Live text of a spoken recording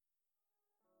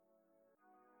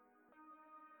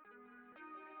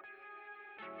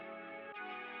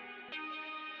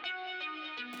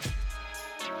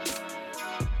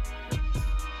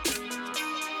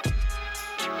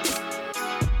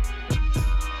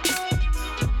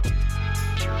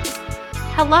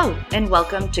Hello, and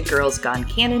welcome to Girls Gone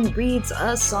Canon Reads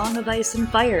A Song of Ice and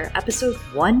Fire, episode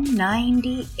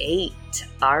 198,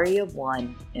 Arya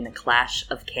 1 in A Clash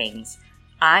of Kings.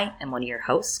 I am one of your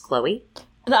hosts, Chloe.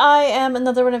 And I am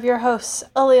another one of your hosts,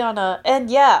 Ileana. And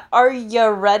yeah, are you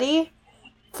ready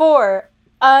for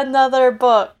another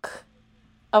book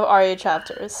of Arya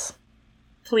chapters?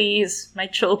 Please, my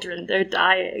children, they're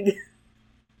dying.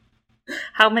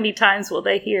 How many times will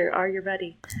they hear, are you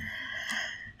ready?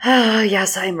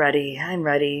 Yes, I'm ready. I'm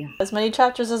ready. As many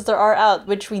chapters as there are out,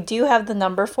 which we do have the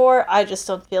number for, I just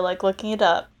don't feel like looking it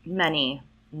up. Many.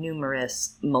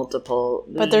 Numerous. Multiple.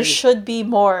 But there should be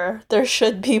more. There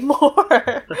should be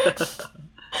more.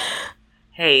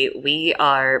 Hey, we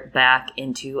are back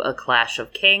into A Clash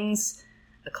of Kings.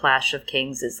 A Clash of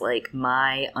Kings is like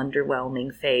my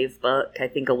underwhelming fave book. I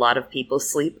think a lot of people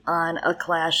sleep on A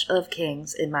Clash of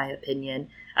Kings, in my opinion.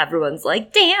 Everyone's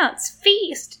like, dance,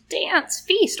 feast,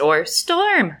 or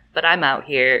storm. But I'm out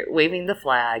here waving the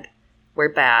flag. We're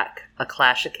back. A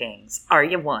Clash of Kings.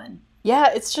 Arya 1. Yeah,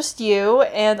 it's just you.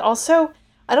 And also,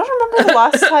 I don't remember the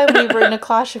last time we were in A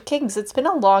Clash of Kings. It's been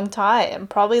a long time.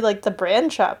 Probably like the Bran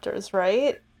chapters,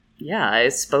 right? Yeah, I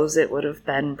suppose it would have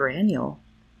been Braniel.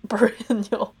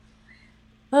 Braniel.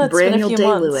 Oh, Braniel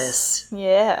Day-Lewis.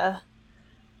 Yeah.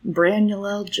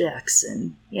 Braniel L.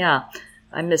 Jackson. Yeah.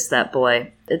 I miss that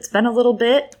boy. It's been a little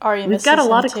bit. We've got a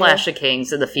lot of Clash of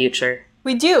Kings in the future.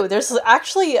 We do. There's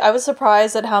actually, I was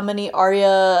surprised at how many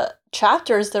Arya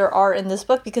chapters there are in this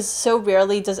book, because so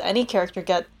rarely does any character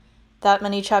get that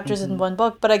many chapters in one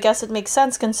book. But I guess it makes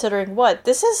sense considering what?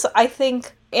 This is, I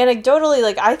think, anecdotally,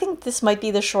 I think this might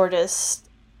be the shortest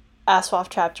ASOIAF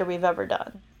chapter we've ever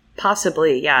done.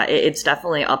 Possibly, yeah. It's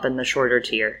definitely up in the shorter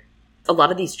tier. A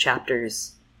lot of these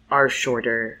chapters are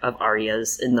shorter of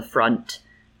Arya's in the front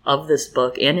of this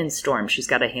book, and in Storm. She's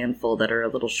got a handful that are a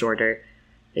little shorter.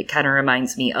 It kind of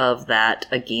reminds me of that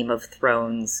A Game of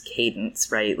Thrones cadence,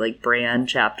 right? Like, Bran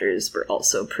chapters were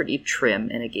also pretty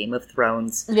trim in A Game of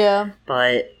Thrones. Yeah.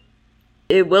 But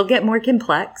it will get more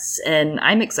complex, and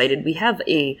I'm excited. We have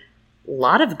a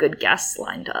lot of good guests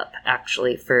lined up,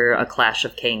 actually, for A Clash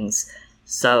of Kings.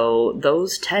 So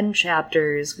those 10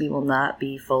 chapters we will not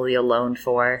be fully alone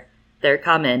for. They're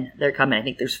coming. They're coming. I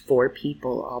think there's 4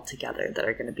 people altogether that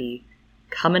are going to be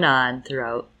coming on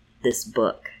throughout this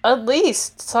book. At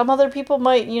least. Some other people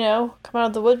might, come out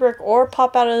of the woodwork or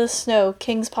pop out of the snow.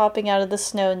 King's popping out of the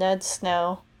snow. Ned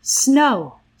Snow.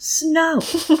 Snow.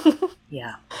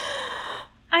 Yeah.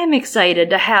 I'm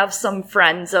excited to have some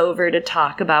friends over to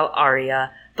talk about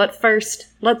Arya. But first,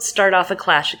 let's start off A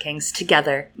Clash of Kings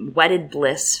together. Wedded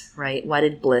bliss, right?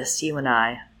 Wedded bliss, you and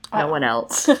I. No one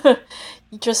else.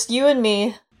 Just you and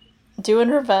me, doing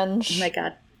revenge. Oh my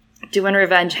god. Doing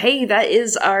revenge. Hey, that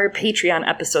is our Patreon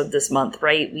episode this month,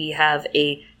 right? We have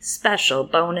a special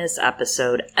bonus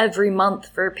episode every month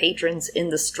for patrons in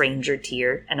the Stranger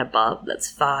tier and above.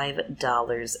 That's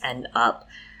 $5 and up.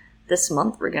 This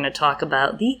month, we're going to talk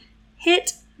about the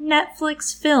hit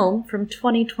Netflix film from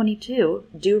 2022,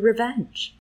 Do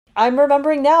Revenge. I'm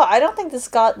remembering now, I don't think this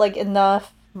got,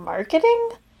 enough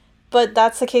marketing. But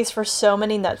that's the case for so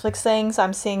many Netflix things.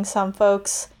 I'm seeing some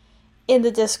folks in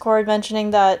the Discord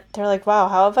mentioning that they're like, wow,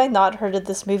 how have I not heard of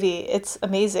this movie? It's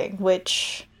amazing,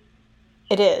 which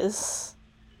it is.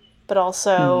 But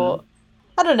also,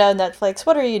 I don't know, Netflix,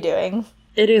 what are you doing?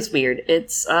 It is weird.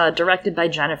 It's directed by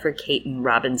Jennifer Caton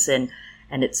Robinson,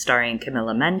 and it's starring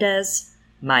Camila Mendes,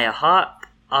 Maya Hawke,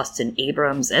 Austin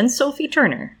Abrams, and Sophie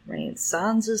Turner, right?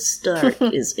 Sansa Stark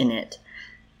is in it.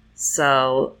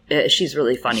 So, she's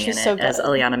really funny in it, so as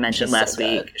Ileana mentioned last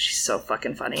week. She's so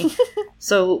fucking funny.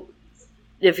 So,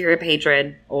 if you're a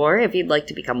patron, or if you'd like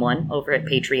to become one, over at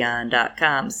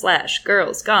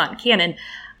patreon.com/girlsgonecanon,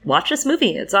 watch this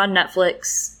movie. It's on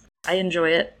Netflix. I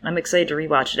enjoy it. I'm excited to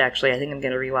rewatch it, actually. I think I'm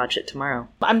going to rewatch it tomorrow.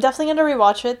 I'm definitely going to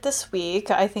rewatch it this week.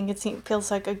 I think it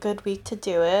feels like a good week to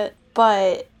do it.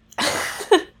 But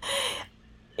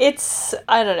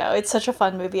I don't know, it's such a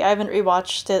fun movie. I haven't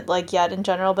rewatched it, yet in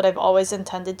general, but I've always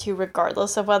intended to,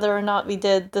 regardless of whether or not we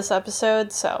did this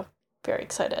episode, so very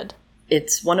excited.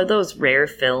 It's one of those rare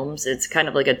films. It's kind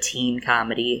of like a teen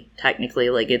comedy, technically.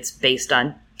 It's based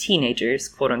on teenagers,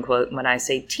 quote-unquote. When I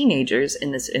say teenagers,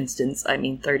 in this instance, I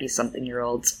mean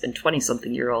 30-something-year-olds and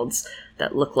 20-something-year-olds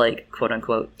that look like,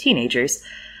 quote-unquote, teenagers.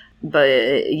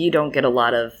 But you don't get a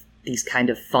lot of these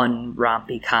kind of fun,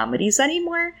 rompy comedies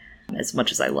anymore. As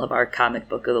much as I love our comic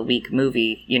book of the week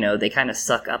movie, they kind of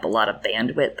suck up a lot of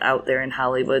bandwidth out there in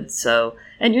Hollywood. So,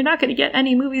 and you're not going to get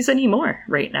any movies anymore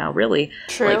right now, really.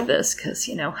 True. Like this, because,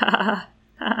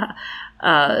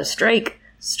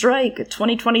 strike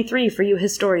 2023 for you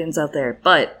historians out there.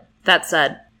 But that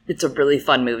said, It's a really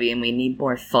fun movie, and we need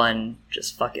more fun,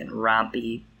 just fucking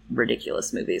rompy,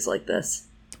 ridiculous movies like this.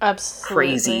 Absolutely.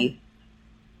 Crazy.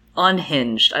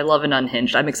 Unhinged. I love an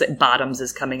unhinged. I'm excited. Bottoms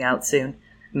is coming out soon.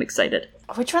 I'm excited.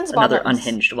 Which one's Another Bottoms?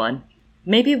 unhinged one.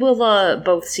 Maybe we'll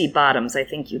both see Bottoms. I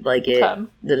think you'd like it. Okay.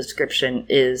 The description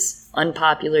is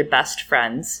unpopular best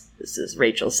friends. This is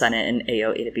Rachel Sennett and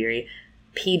Ayo Edebiri.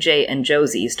 PJ and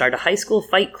Josie start a high school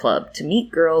fight club to meet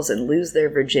girls and lose their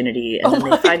virginity, and then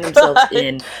they find themselves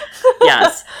in,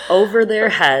 over their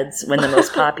heads when the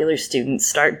most popular students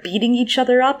start beating each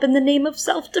other up in the name of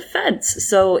self-defense.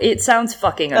 So it sounds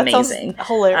fucking amazing. Sounds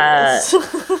hilarious.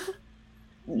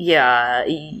 Yeah,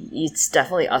 it's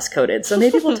definitely us coded. So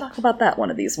maybe we'll talk about that one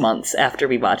of these months after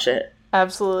we watch it.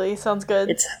 Absolutely, sounds good.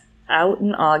 It's out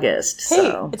in August. Hey,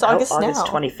 so it's August now. August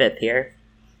 25th here.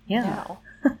 Yeah. Wow.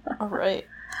 All right.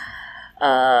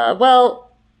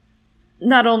 Well,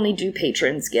 not only do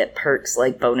patrons get perks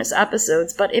like bonus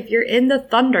episodes, but if you're in the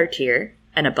Thunder tier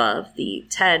and above, the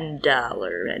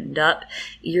 $10 and up,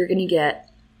 you're going to get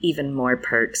even more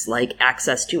perks like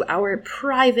access to our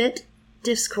private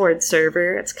Discord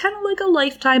server. It's kind of like a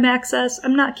lifetime access.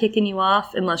 I'm not kicking you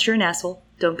off unless you're an asshole.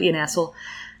 Don't be an asshole.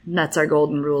 That's our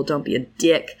golden rule. Don't be a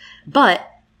dick. But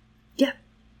yeah,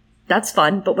 that's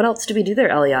fun. But what else do we do there,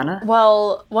 Eliana?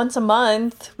 Well, once a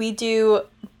month we do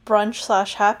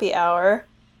brunch/happy hour,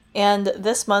 and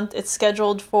this month it's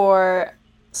scheduled for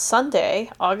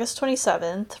Sunday, August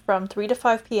 27th from 3 to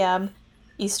 5 p.m.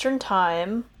 Eastern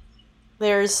Time.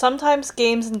 There's sometimes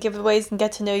games and giveaways and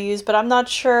get to know yous, but I'm not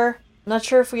sure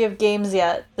if we have games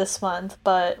yet this month,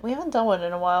 but we haven't done one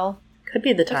in a while. Could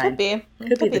be the time. It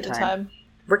could be the time.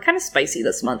 We're kind of spicy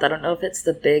this month. I don't know if it's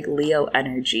the big Leo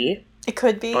energy. It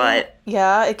could be. But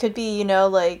yeah, it could be,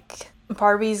 like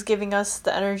Barbie's giving us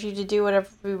the energy to do whatever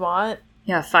we want.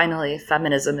 Yeah, finally,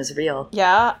 feminism is real.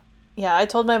 Yeah, I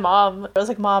told my mom, I was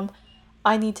like, Mom,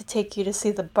 I need to take you to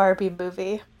see the Barbie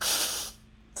movie.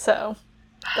 So,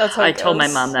 that's how it goes. I told my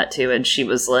mom that too, and she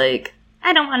was like,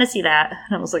 I don't want to see that.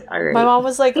 And I was like, all right. My mom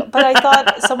was like, but I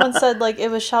thought someone said, like, it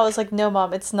was shot. I was like, no,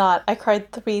 Mom, it's not. I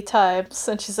cried 3 times.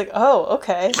 And she's like, oh,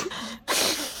 okay.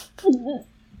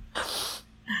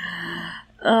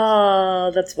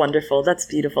 Oh, that's wonderful. That's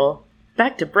beautiful.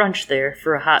 Back to brunch there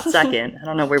for a hot second. I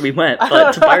don't know where we went,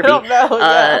 but to Barbie. I don't know,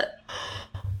 yeah.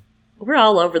 We're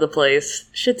all over the place.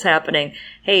 Shit's happening.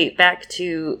 Hey, back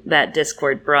to that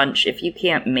Discord brunch. If you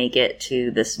can't make it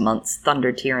to this month's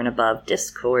Thunder Tier and above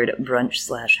Discord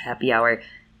brunch/happy hour,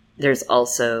 there's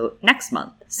also next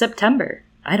month, September.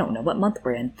 I don't know what month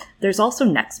we're in. There's also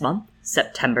next month,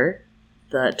 September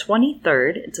the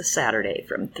 23rd. It's a Saturday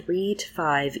from 3 to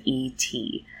 5 ET.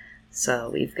 So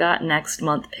we've got next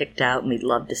month picked out, and we'd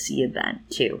love to see you then,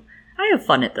 too. I have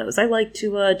fun at those. I like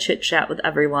to chit-chat with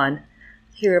everyone,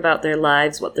 hear about their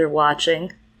lives, what they're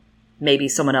watching. Maybe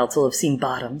someone else will have seen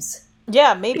Bottoms.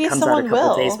 Yeah, maybe someone will. It comes out a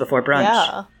couple days before brunch.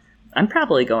 Yeah. I'm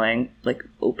probably going,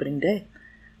 opening day.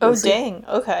 We'll see. Dang.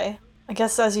 Okay. I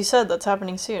guess, as you said, that's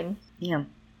happening soon. Yeah.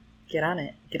 Get on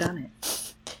it.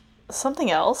 Something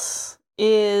else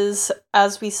is,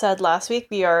 as we said last week,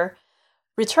 we are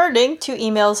returning to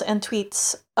emails and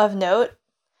tweets of note.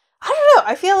 I don't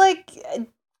know. I feel like,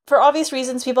 for obvious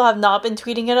reasons, people have not been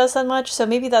tweeting at us that much, so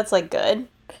maybe that's, good.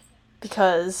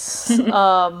 Because,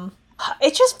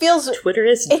 it just feels... Twitter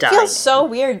is dying. It feels so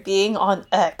weird being on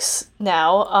X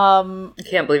now. I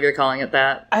can't believe you're calling it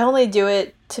that. I only do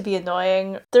it to be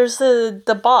annoying. There's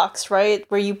the box, right,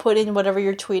 where you put in whatever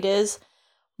your tweet is.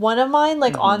 One of mine,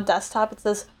 on desktop, it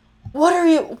says, what are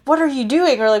you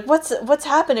doing? Or, what's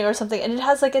happening or something. And it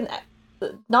has,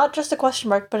 not just a question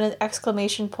mark, but an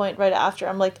exclamation point right after.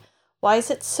 I'm like, why is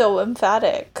it so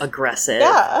emphatic? Aggressive.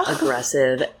 Yeah.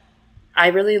 Aggressive. I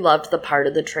really loved the part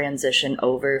of the transition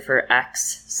over for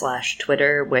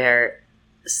X/Twitter where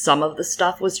some of the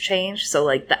stuff was changed. So,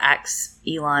 the X,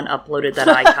 Elon uploaded that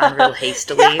icon real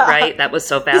hastily, right? That was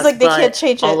so fast. He's like, they can't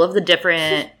change it. All of the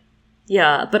different...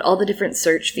 Yeah, but all the different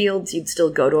search fields, you'd still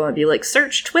go to and be like,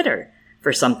 search Twitter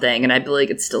for something. And I'd be like,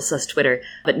 it still says Twitter.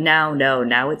 But now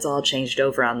it's all changed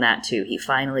over on that, too. He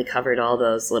finally covered all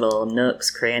those little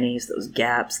nooks, crannies, those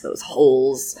gaps, those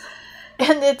holes.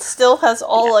 And it still has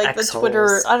all, the Twitter,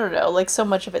 X-holes. I don't know, so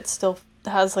much of it still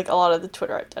has, a lot of the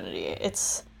Twitter identity.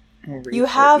 It's, you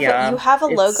have a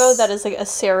logo that is, a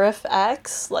serif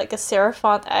X, a serif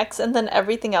font X, and then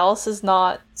everything else is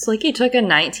not. It's like he took a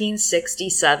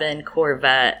 1967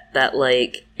 Corvette that,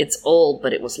 it's old,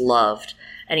 but it was loved.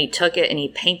 And he took it and he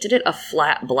painted it a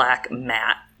flat black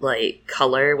matte,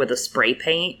 color with a spray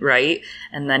paint, right?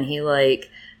 And then he,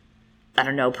 I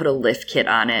don't know, put a lift kit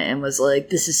on it and was like,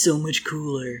 this is so much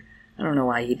cooler. I don't know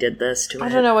why he did this to it. I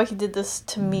don't know why he did this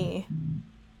to me.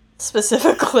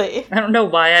 specifically. I don't know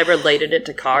why I related it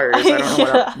to cars. I don't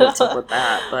know what's up with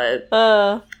that,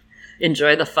 but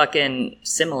enjoy the fucking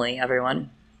simile, everyone.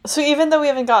 So even though we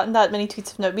haven't gotten that many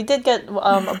tweets of note, we did get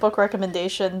a book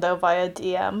recommendation, though, via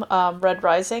DM, Red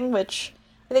Rising, which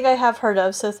I think I have heard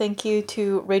of, so thank you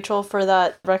to Rachel for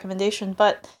that recommendation.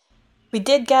 But we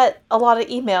did get a lot of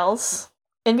emails,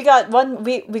 and we got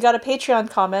a Patreon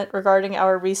comment regarding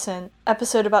our recent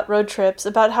episode about road trips,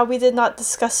 about how we did not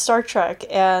discuss Star Trek,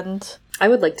 and... I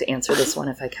would like to answer this one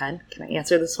if I can. Can I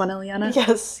answer this one, Eliana?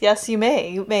 Yes, you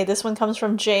may. This one comes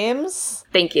from James.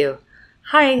 Thank you.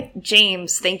 Hi,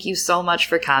 James. Thank you so much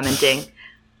for commenting.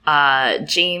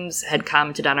 James had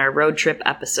commented on our road trip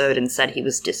episode and said he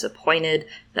was disappointed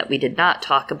that we did not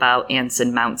talk about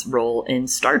Anson Mount's role in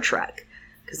Star Trek,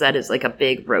 because that is like a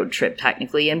big road trip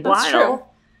technically. And while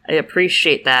I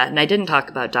appreciate that, and I didn't talk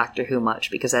about Doctor Who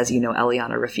much because, as you know,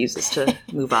 Eliana refuses to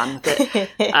move on with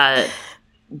it.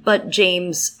 But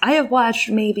James, I have watched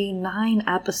maybe 9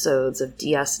 episodes of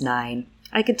DS9.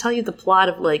 I could tell you the plot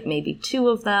of like maybe 2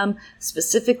 of them,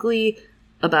 specifically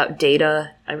about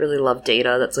Data. I really love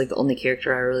Data. That's like the only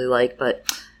character I really like. But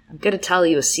I'm going to tell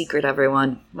you a secret,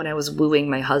 everyone. When I was wooing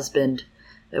my husband,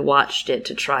 I watched it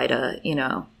to try to,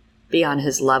 be on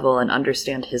his level and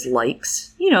understand his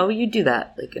likes. You do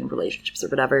that like in relationships or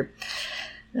whatever.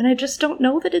 And I just don't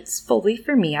know that it's fully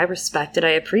for me. I respect it. I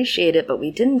appreciate it. But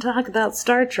we didn't talk about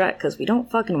Star Trek because we don't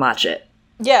fucking watch it.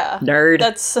 Yeah. Nerd.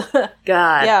 That's...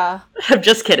 God. Yeah. I'm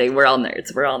just kidding. We're all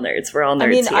nerds. We're all nerds. I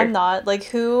mean, here. I'm not. Like,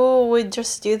 who would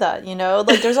just do that,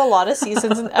 Like, there's a lot of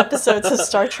seasons and episodes of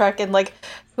Star Trek, and, like,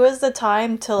 who has the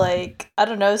time to, like, I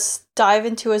don't know, dive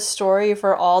into a story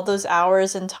for all those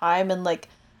hours and time and, like,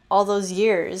 all those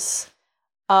years?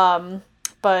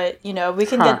 But, we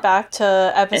can get back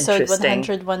to episode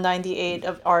 100, 198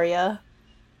 of Arya.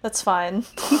 That's fine.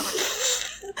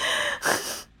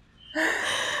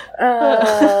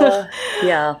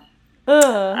 Yeah.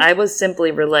 I was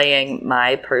simply relaying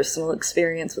my personal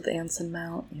experience with Anson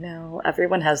Mount.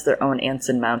 Everyone has their own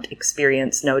Anson Mount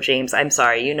experience. No, James, I'm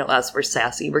sorry. You know us. We're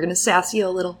sassy. We're going to sass you a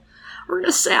little.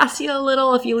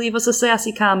 If you leave us a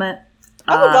sassy comment.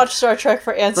 I would watch Star Trek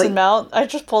for Anson Mount. I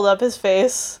just pulled up his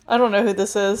face. I don't know who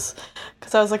this is.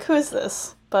 Because I was like, who is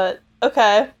this? But,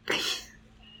 okay.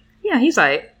 Yeah, he's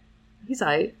aight.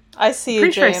 I see you,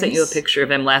 Pretty sure James. I sent you a picture of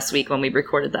him last week when we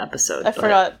recorded the episode. I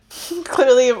forgot.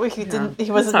 Clearly,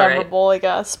 he wasn't memorable, right. I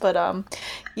guess. But,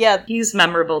 yeah. He's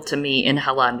memorable to me in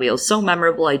Hell on Wheels. So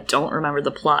memorable, I don't remember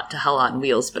the plot to Hell on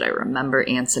Wheels, but I remember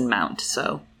Anson Mount.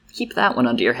 So keep that one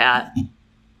under your hat.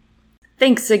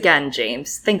 Thanks again,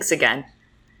 James. Thanks again.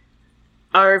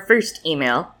 Our first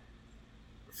email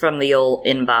from the old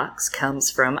inbox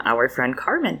comes from our friend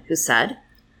Carmen, who said,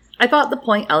 I thought the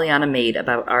point Eliana made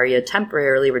about Arya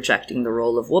temporarily rejecting the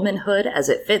role of womanhood as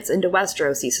it fits into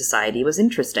Westerosi society was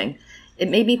interesting. It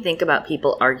made me think about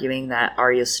people arguing that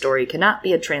Arya's story cannot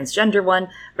be a transgender one,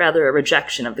 rather a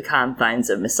rejection of the confines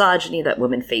of misogyny that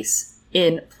women face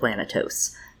in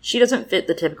Planetos. She doesn't fit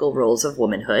the typical roles of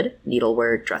womanhood,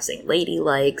 needlework, dressing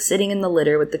ladylike, sitting in the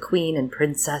litter with the queen and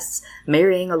princess,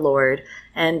 marrying a lord,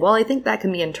 and while I think that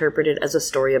can be interpreted as a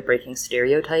story of breaking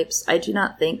stereotypes, I do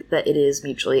not think that it is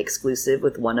mutually exclusive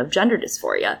with one of gender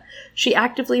dysphoria. She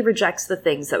actively rejects the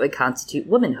things that would constitute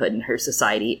womanhood in her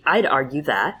society. I'd argue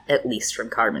that, at least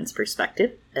from Carmen's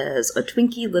perspective, as a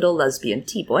twinky little lesbian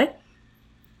T-boy,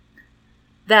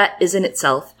 that is in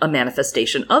itself a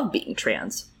manifestation of being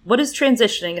trans. What is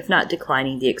transitioning if not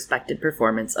declining the expected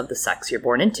performance of the sex you're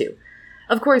born into?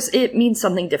 Of course, it means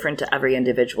something different to every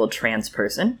individual trans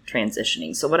person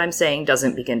transitioning, so what I'm saying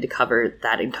doesn't begin to cover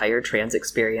that entire trans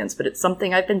experience, but it's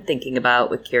something I've been thinking about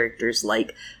with characters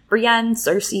like Brienne,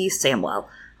 Cersei, Samwell,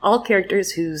 all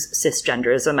characters whose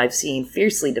cisgenderism I've seen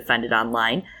fiercely defended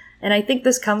online, and I think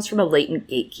this comes from a latent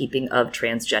gatekeeping of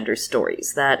transgender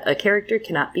stories, that a character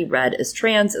cannot be read as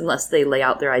trans unless they lay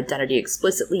out their identity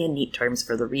explicitly in neat terms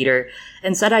for the reader,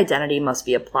 and said identity must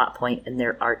be a plot point in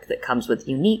their arc that comes with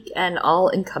unique and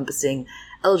all-encompassing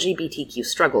LGBTQ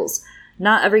struggles.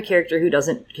 Not every character who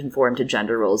doesn't conform to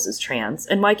gender roles is trans,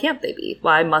 and why can't they be?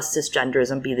 Why must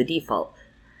cisgenderism be the default?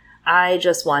 I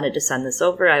just wanted to send this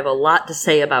over. I have a lot to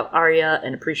say about Arya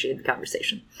and appreciate the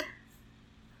conversation.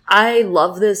 I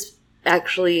love this.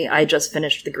 Actually, I just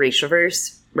finished the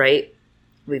Grishaverse, right?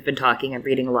 We've been talking and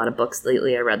reading a lot of books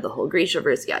lately. I read the whole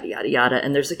Grishaverse, yada, yada, yada.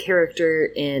 And there's a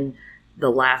character in the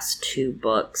last 2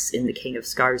 books in the King of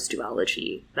Scars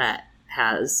duology that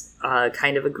has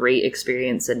kind of a great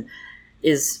experience and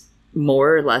is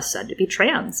more or less said to be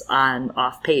trans on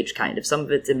off-page, kind of. Some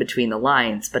of it's in between the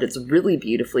lines, but it's really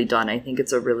beautifully done. I think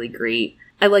it's a really great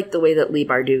I like the way that Lee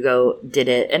Bardugo did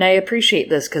it, and I appreciate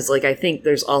this because, like, I think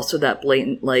there's also that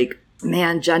blatant, like,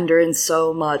 man, gender and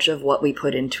so much of what we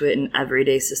put into it in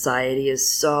everyday society is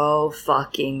so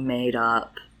fucking made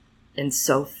up and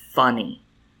so funny.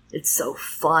 It's so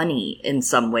funny in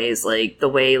some ways, like, the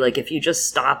way, like, if you just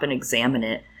stop and examine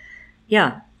it,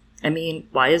 yeah, I mean,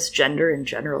 why is gender in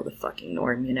general the fucking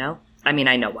norm, you know? I mean,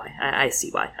 I know why. I see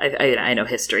why. I know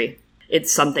history.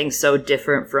 It's something so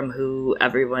different from who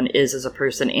everyone is as a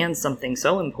person and something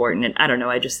so important. And I don't know,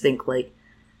 I just think, like,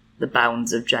 the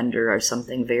bounds of gender are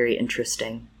something very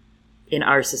interesting in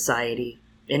our society,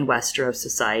 in Westeros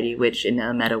society, which in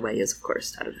a meta way is, of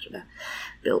course,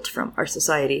 built from our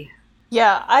society.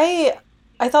 Yeah, I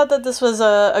thought that this was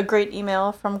a great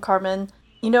email from Carmen.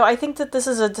 You know, I think that this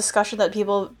is a discussion that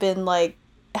people have been, like,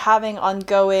 having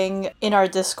ongoing in our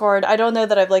Discord. I don't know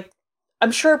that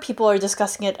I'm sure people are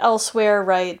discussing it elsewhere,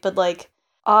 right? But, like,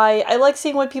 I like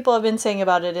seeing what people have been saying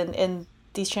about it in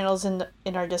these channels in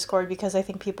our Discord, because I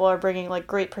think people are bringing, like,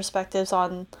 great perspectives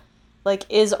on, like,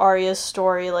 is Arya's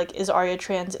story, like, is Arya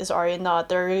trans, is Arya not?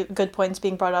 There are good points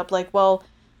being brought up, like, well,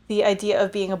 the idea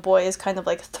of being a boy is kind of,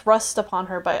 like, thrust upon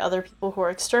her by other people who are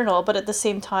external, but at the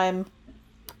same time,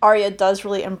 Arya does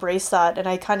really embrace that, and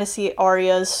I kind of see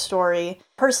Arya's story,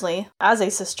 personally, as a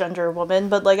cisgender woman,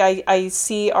 but, like, I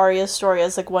see Arya's story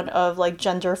as, like, one of, like,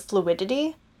 gender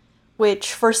fluidity,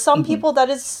 which, for some people, that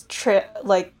is,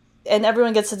 like, and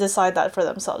everyone gets to decide that for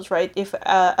themselves, right? If,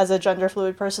 as a gender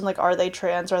fluid person, like, are they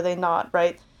trans, are they not,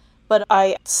 right? But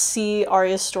I see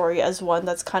Arya's story as one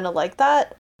that's kind of like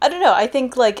that. I don't know, I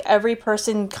think, like, every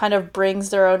person kind of brings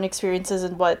their own experiences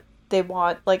and what they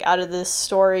want, like, out of this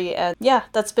story, and yeah,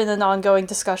 that's been an ongoing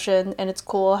discussion, and it's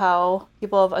cool how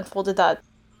people have unfolded that.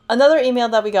 Another email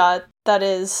that we got that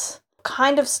is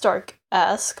kind of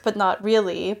Stark-esque, but not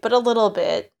really, but a little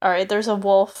bit. Alright, there's a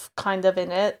wolf kind of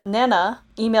in it. Nana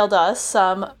emailed us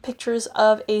some pictures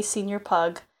of a senior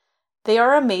pug. They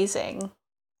are amazing.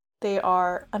 They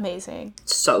are amazing.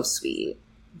 So sweet.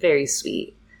 Very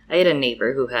sweet. I had a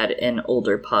neighbor who had an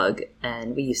older pug,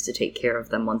 and we used to take care of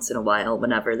them once in a while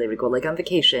whenever they would go, like, on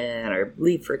vacation or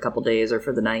leave for a couple days or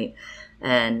for the night.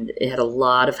 And it had a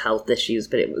lot of health issues,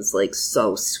 but it was, like,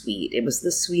 so sweet. It was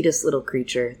the sweetest little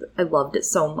creature. I loved it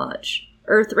so much.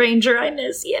 Earth Ranger, I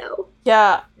miss you.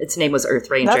 Yeah. Its name was Earth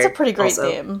Ranger. That's a pretty great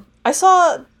name. I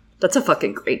saw... That's a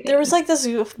fucking great name. There was, like, this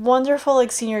wonderful,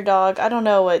 like, senior dog. I don't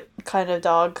know what kind of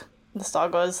dog this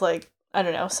dog was, like, I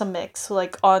don't know, some mix,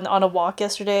 like, on a walk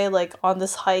yesterday, like, on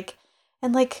this hike,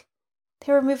 and, like,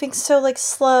 they were moving so, like,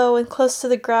 slow and close to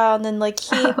the ground, and, like,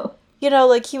 he, you know,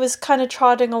 like, he was kind of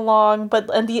trotting along,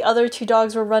 and the other two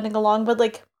dogs were running along, but,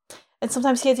 like, and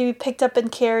sometimes he had to be picked up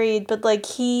and carried, but, like,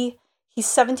 he's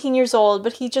 17 years old,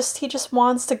 but he just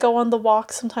wants to go on the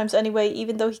walk sometimes anyway,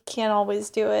 even though he can't always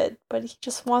do it, but he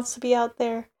just wants to be out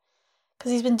there,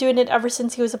 because he's been doing it ever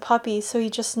since he was a puppy, so he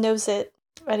just knows it.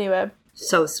 Anyway.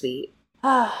 So sweet.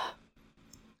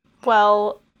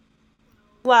 Well,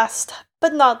 last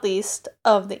but not least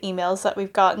of the emails that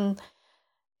we've gotten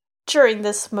during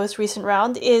this most recent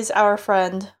round is our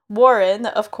friend Warren,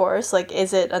 of course. Like,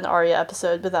 is it an Arya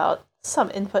episode without some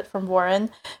input from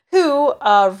Warren, who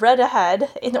read ahead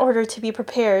in order to be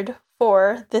prepared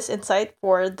for this insight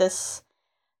for this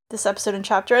episode and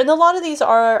chapter. And a lot of these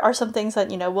are some things that,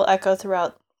 you know, we'll echo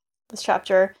throughout this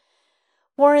chapter.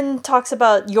 Warren talks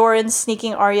about Yoren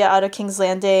sneaking Arya out of King's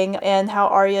Landing and how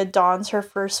Arya dons her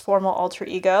first formal alter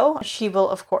ego. She will,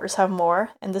 of course, have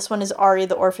more. And this one is Arya,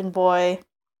 the orphan boy.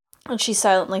 And she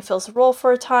silently fills the role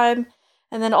for a time.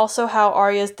 And then also how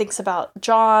Arya thinks about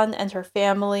Jon and her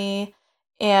family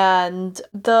and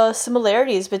the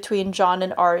similarities between Jon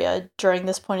and Arya during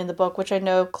this point in the book, which I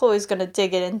know Chloe's going to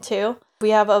dig it into. We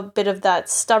have a bit of that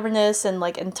stubbornness and,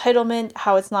 like, entitlement,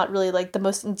 how it's not really, like, the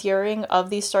most endearing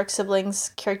of these Stark siblings'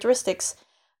 characteristics,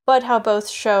 but how both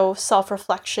show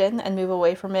self-reflection and move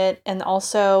away from it. And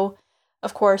also,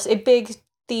 of course, a big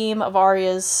theme of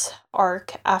Arya's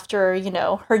arc after, you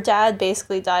know, her dad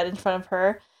basically died in front of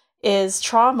her is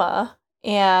trauma,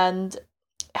 and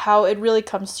how it really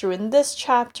comes through in this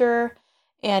chapter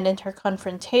and in her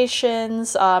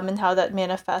confrontations, and how that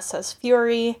manifests as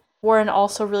fury. Warren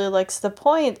also really likes the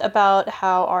point about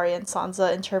how Arya and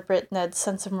Sansa interpret Ned's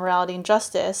sense of morality and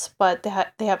justice, but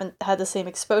they haven't had the same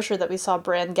exposure that we saw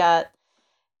Bran get,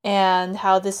 and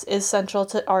how this is central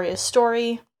to Arya's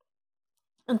story,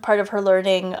 and part of her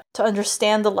learning to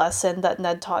understand the lesson that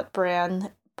Ned taught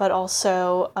Bran, but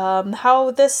also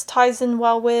how this ties in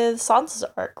well with Sansa's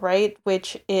arc, right?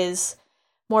 Which is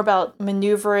more about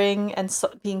maneuvering and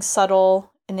being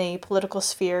subtle in a political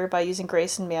sphere by using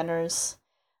grace and manners.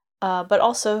 But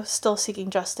also still seeking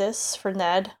justice for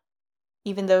Ned.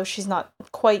 even though she's not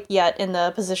quite yet in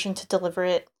the position to deliver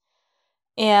it.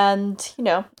 And,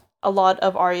 a lot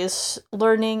of Arya's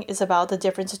learning is about the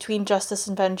difference between justice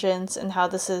and vengeance and how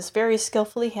this is very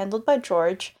skillfully handled by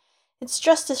George. It's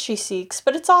justice she seeks,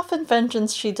 but it's often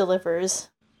vengeance she delivers.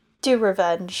 Do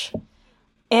revenge.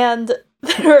 And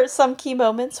there are some key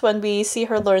moments when we see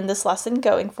her learn this lesson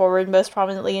going forward, most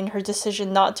prominently in her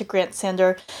decision not to grant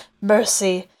Sandor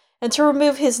mercy and to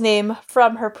remove his name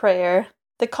from her prayer.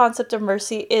 The concept of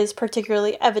mercy is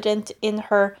particularly evident in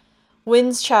her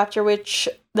Winds chapter, which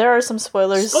there are some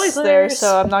spoilers there,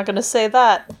 so I'm not going to say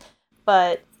that.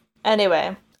 But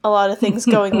anyway, a lot of things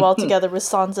going well together with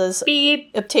Sansa's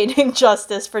obtaining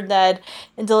justice for Ned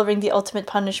and delivering the ultimate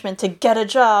punishment to get a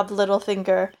job,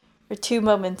 Littlefinger, are two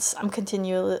moments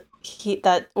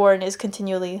that Warren is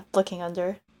continually looking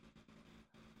under.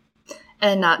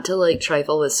 And not to,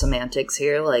 trifle with semantics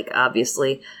here,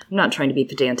 obviously, I'm not trying to be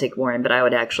pedantic, Warren, but I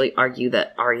would actually argue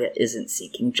that Arya isn't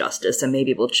seeking justice, and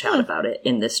maybe we'll chat about it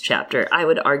in this chapter. I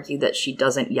would argue that she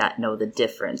doesn't yet know the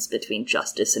difference between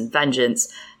justice and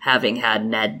vengeance, having had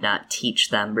Ned not teach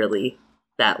them, really,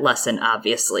 that lesson,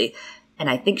 obviously. And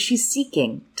I think she's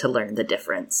seeking to learn the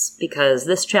difference, because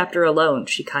this chapter alone,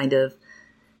 she kind of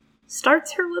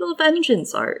starts her little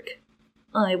vengeance arc,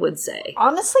 I would say.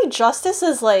 Honestly, justice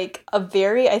is, a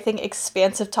very, I think,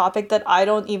 expansive topic that I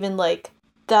don't even,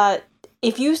 that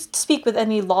if you speak with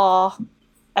any law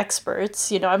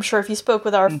experts, I'm sure if you spoke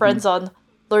with our friends on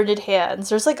Learned Hands,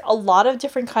 there's, a lot of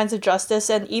different kinds of justice,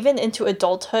 and even into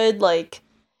adulthood,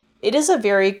 it is a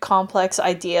very complex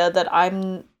idea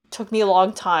that took me a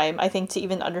long time, I think, to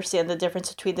even understand the difference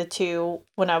between the two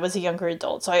when I was a younger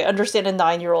adult. So I understand a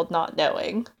 9-year-old not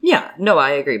knowing. Yeah, no, I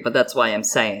agree, but that's why I'm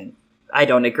saying I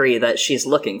don't agree that she's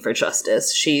looking for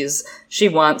justice. She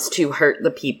wants to hurt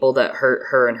the people that hurt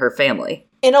her and her family.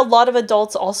 And a lot of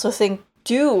adults also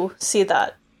do see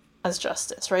that as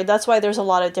justice, right? That's why there's a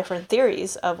lot of different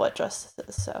theories of what justice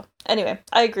is. So anyway,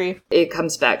 I agree. It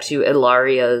comes back to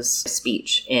Illyria's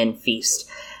speech in Feast.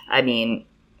 I mean,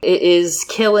 it is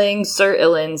killing Sir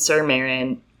Ilyn, Sir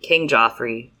Meryn, King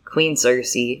Joffrey, Queen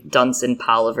Cersei, Dunsen,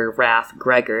 Polliver, Raff,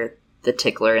 Gregor, the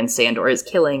Tickler, and Sandor is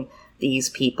killing these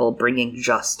people, bringing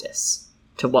justice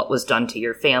to what was done to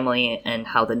your family and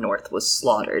how the North was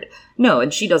slaughtered. No,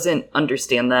 and she doesn't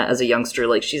understand that as a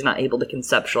youngster. She's not able to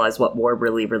conceptualize what war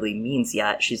really, really means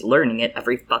yet. She's learning it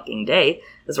every fucking day,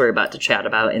 as we're about to chat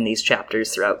about in these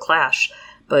chapters throughout Clash.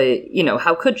 But,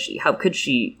 how could she? How could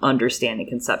she understand and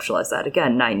conceptualize that?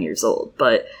 Again, 9 years old.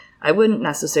 But I wouldn't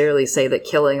necessarily say that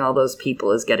killing all those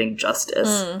people is getting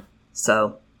justice.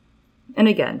 So, and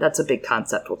again, that's a big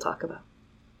concept we'll talk about,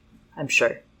 I'm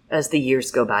sure, as the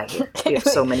years go by here. We have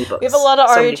so many books. We have a lot of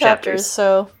Arya chapters,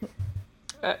 so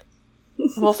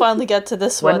we'll finally get to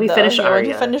this when one, we though. finish Arya. When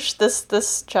we finish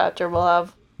this chapter, we'll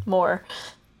have more.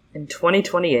 In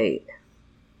 2028.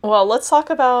 Well, let's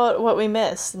talk about what we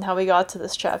missed and how we got to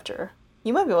this chapter.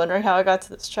 You might be wondering how I got to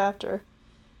this chapter.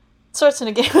 It starts in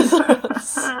a Game of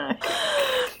Thrones.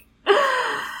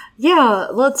 Yeah,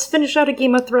 let's finish out a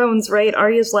Game of Thrones, right?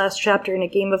 Arya's last chapter in a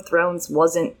Game of Thrones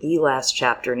wasn't the last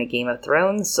chapter in a Game of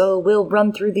Thrones, so we'll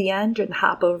run through the end and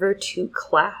hop over to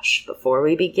Clash before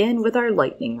we begin with our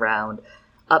lightning round.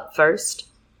 Up first,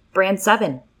 Bran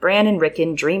 7. Bran and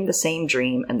Rickon dream the same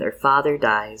dream, and their father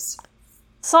dies.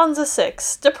 Sansa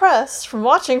 6. Depressed from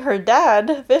watching her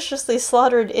dad viciously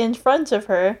slaughtered in front of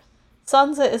her,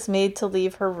 Sansa is made to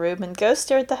leave her room and go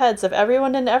stare at the heads of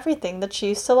everyone and everything that she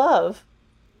used to love.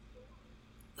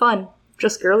 Fun.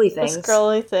 Just girly things. Just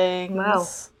girly things. Wow.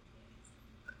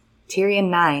 Tyrion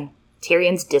 9.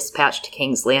 Tyrion's dispatched to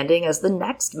King's Landing as the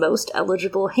next most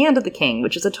eligible Hand of the King,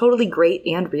 which is a totally great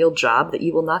and real job that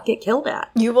you will not get killed at.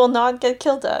 You will not get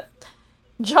killed at.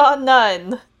 Jon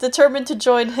 9. Determined to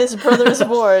join his brother's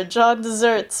war, Jon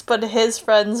deserts, but his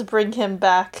friends bring him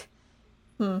back.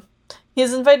 He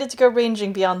is invited to go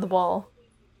ranging beyond the wall.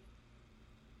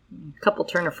 Couple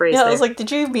turn of phrase there. I was like, did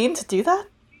you mean to do that?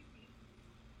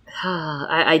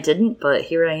 I didn't, but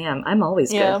here I am. I'm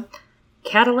always good.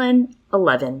 Catelyn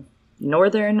 11.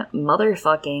 Northern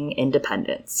motherfucking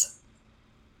independence.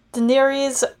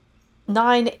 Daenerys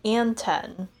 9 and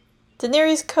 10.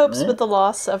 Daenerys copes with the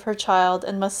loss of her child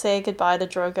and must say goodbye to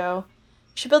Drogo.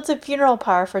 She built a funeral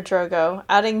pyre for Drogo,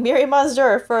 adding Mirri Maz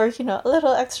Duur for, a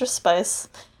little extra spice,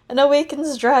 and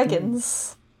awakens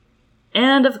dragons.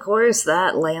 And, of course,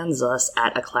 that lands us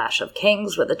at A Clash of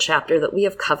Kings with a chapter that we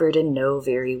have covered and know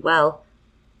very well.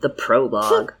 The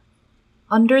prologue.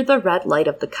 Under the red light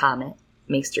of the comet,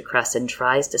 Maester Cresson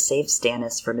tries to save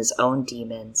Stannis from his own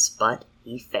demons, but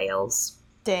he fails.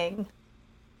 Dang.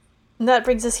 And that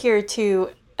brings us here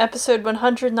to episode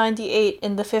 198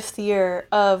 in the 5th year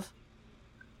of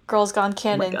Girls Gone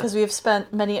Canon, because we've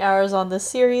spent many hours on this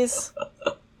series.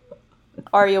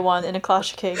 Arya won in A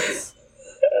Clash of Kings.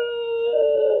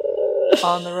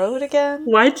 On the road again.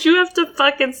 Why'd you have to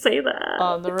fucking say that?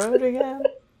 On the road again.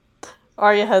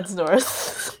 Arya heads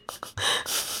north.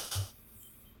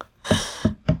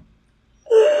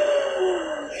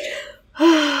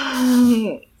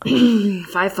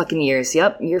 5 fucking years.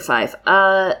 Yep, year 5.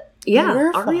 Yeah,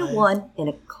 Year Arya 5. won in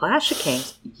A Clash of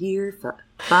Kings. Year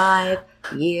 5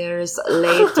 years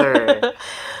later.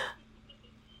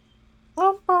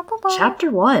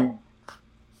 Chapter 1.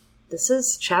 This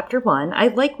is chapter 1. I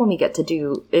like when we get to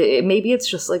do... maybe it's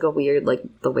just like a weird, like,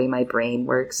 the way my brain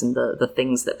works and the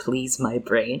things that please my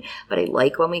brain. But I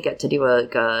like when we get to do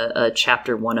a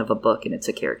chapter 1 of a book and it's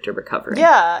a character recovering.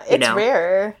 Yeah, it's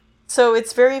rare. So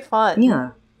it's very fun.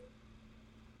 Yeah.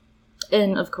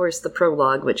 And, of course, the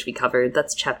prologue, which we covered,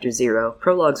 that's chapter 0.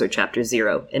 Prologues are chapter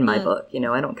 0 in my book. You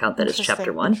know, I don't count that as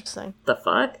chapter 1. Interesting. The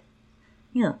fuck?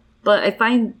 Yeah. But I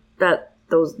find that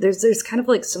there's kind of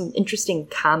like some interesting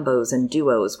combos and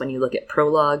duos when you look at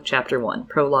prologue, chapter 1,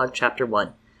 prologue, chapter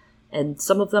 1. And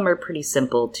some of them are pretty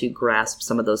simple to grasp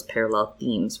some of those parallel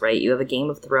themes, right? You have a Game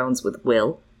of Thrones with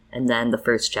Will, and then the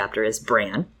first chapter is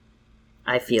Bran.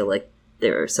 I feel like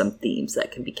there are some themes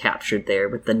that can be captured there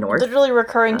with the North. Literally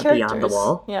recurring characters. Beyond the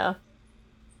Wall. Yeah.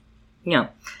 Yeah.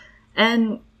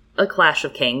 And A Clash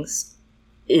of Kings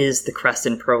is the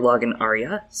Crescent prologue and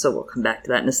Arya, so we'll come back to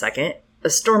that in a second.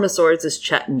 A Storm of Swords is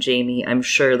Chet and Jaime. I'm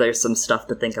sure there's some stuff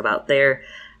to think about there.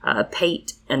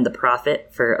 Pate and the Prophet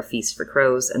for A Feast for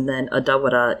Crows. And then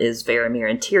Adawada is Varamir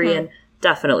and Tyrion.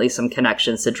 Definitely some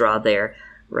connections to draw there,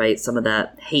 right? Some of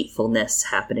that hatefulness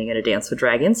happening in A Dance with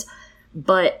Dragons.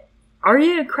 But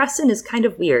Arya and Crescent is kind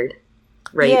of weird,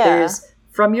 right? Yeah.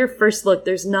 From your first look,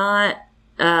 there's not...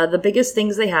 the biggest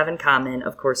things they have in common,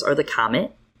 of course, are the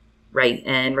comet, right?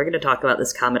 And we're going to talk about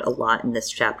this comet a lot in this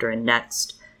chapter and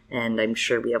next. And I'm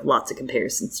sure we have lots of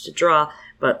comparisons to draw,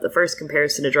 but the first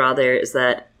comparison to draw there is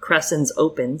that Crescens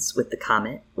opens with the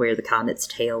comet, where the comet's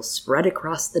tail spread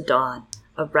across the dawn,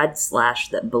 a red slash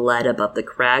that bled above the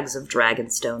crags of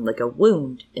Dragonstone like a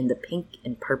wound in the pink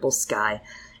and purple sky.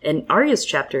 And Arya's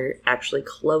chapter actually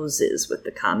closes with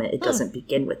the comet. It doesn't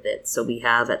begin with it. So we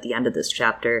have, at the end of this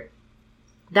chapter,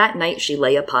 that night she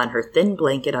lay upon her thin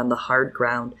blanket on the hard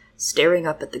ground, staring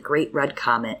up at the great red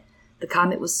comet. The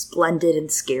comet was splendid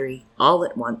and scary, all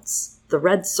at once. The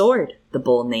Red Sword, the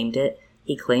bull named it.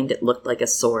 He claimed it looked like a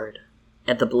sword.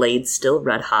 And the blade still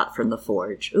red hot from the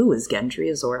forge. Ooh, is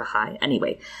Gendry Azor Ahai?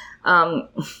 Anyway.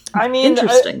 I mean...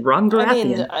 interesting. Wrong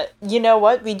Baratheon. You know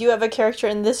what? We do have a character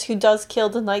in this who does kill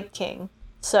the Night King.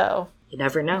 So... You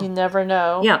never know. You never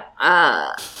know. Yeah.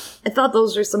 I thought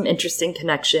those were some interesting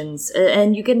connections.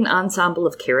 And you get an ensemble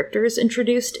of characters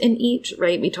introduced in each,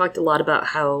 right? We talked a lot about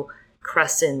how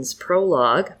Crescent's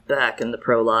prologue, back in the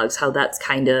prologues, how that's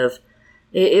kind of...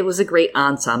 It was a great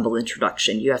ensemble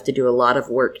introduction. You have to do a lot of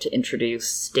work to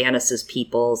introduce Stannis'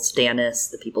 people,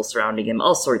 Stannis, the people surrounding him,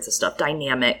 all sorts of stuff.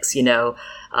 Dynamics,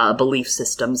 belief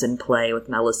systems in play with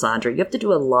Melisandre. You have to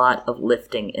do a lot of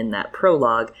lifting in that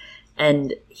prologue.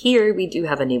 And here we do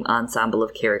have a new ensemble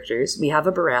of characters. We have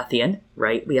a Baratheon,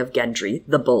 right? We have Gendry,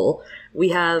 the bull. We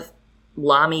have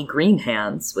Lamy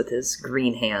Greenhands with his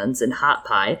green hands and Hot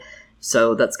Pie.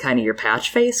 So that's kind of your patch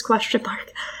face, question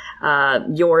mark.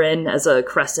 Yoren as a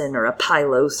Crescent or a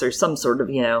Pylos or some sort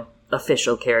of,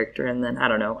 official character. And then, I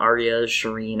don't know, Arya,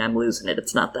 Shireen, I'm losing it.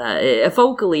 It's not that.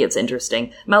 Vocally, it's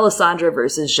interesting. Melisandre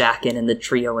versus Jaqen and the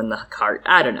trio in the cart.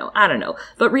 I don't know.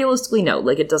 But realistically, no.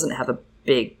 Like, it doesn't have a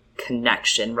big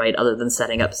connection, right? Other than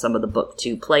setting up some of the book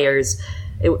 2 players.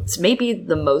 It's maybe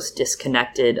the most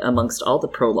disconnected amongst all the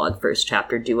prologue first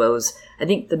chapter duos. I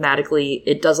think thematically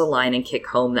it does align and kick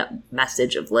home that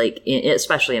message of, like,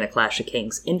 especially in A Clash of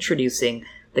Kings, introducing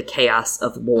the chaos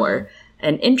of war.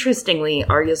 And interestingly,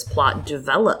 Arya's plot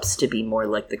develops to be more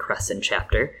like the Crescent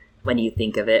chapter when you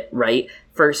think of it, right?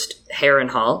 First,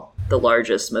 Harrenhal, the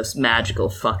largest, most magical,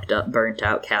 fucked up, burnt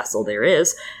out castle there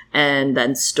is. And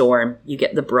then Storm, you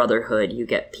get the Brotherhood, you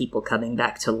get people coming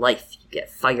back to life, you get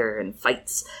fire and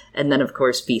fights. And then, of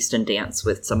course, Feast and Dance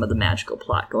with some of the magical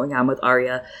plot going on with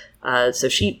Arya. So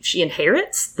she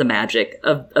inherits the magic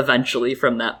eventually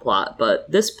from that plot, but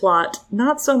this plot,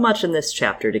 not so much in this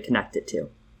chapter to connect it to.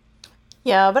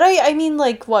 Yeah, but I mean,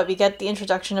 like, we get the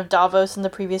introduction of Davos in the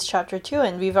previous chapter too,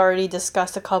 and we've already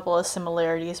discussed a couple of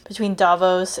similarities between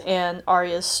Davos and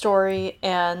Arya's story,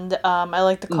 and I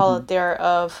like the call out there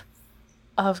of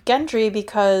Gendry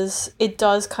because it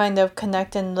does kind of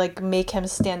connect and, like, make him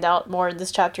stand out more in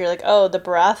this chapter. You're like, oh, the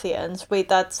Baratheons. Wait,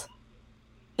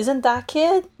 isn't that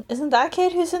kid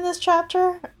who's in this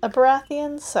chapter a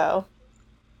Baratheon? So.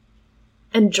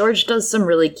 And George does some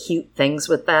really cute things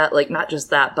with that, like, not just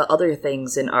that, but other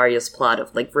things in Arya's plot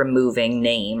of, like, removing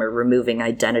name or removing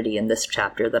identity in this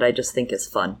chapter that I just think is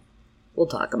fun. We'll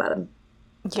talk about him.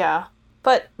 Yeah.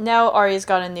 But now Arya's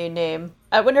got a new name.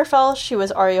 At Winterfell, she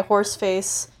was Arya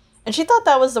Horseface, and she thought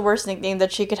that was the worst nickname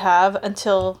that she could have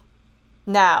until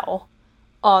now.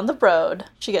 On the road,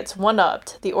 she gets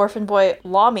one-upped. The orphan boy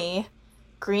Lomi,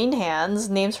 Green Hands,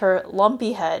 names her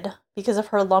Lumpy Head because of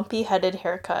her lumpy-headed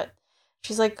haircut.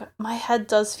 She's like, my head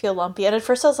does feel lumpy. And at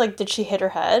first I was like, did she hit her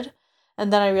head?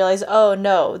 And then I realized, oh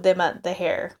no, they meant the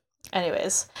hair.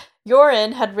 Anyways,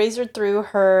 Yoren had razored through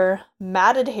her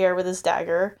matted hair with his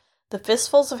dagger, the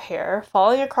fistfuls of hair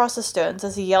falling across the stones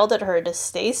as he yelled at her to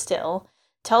stay still,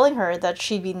 telling her that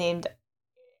she'd be named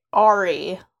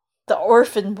Ari, the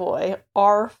orphan boy.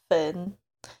 Orphan.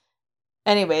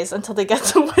 Anyways, until they get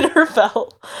to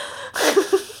Winterfell.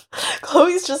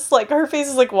 Chloe's just like, her face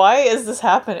is like, why is this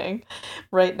happening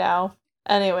right now?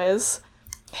 Anyways,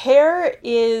 hair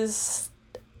is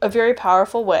a very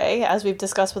powerful way, as we've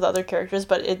discussed with other characters,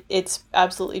 but it's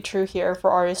absolutely true here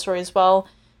for Arya's story as well,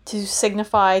 to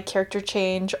signify character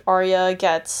change. Arya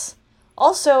gets,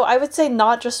 also, I would say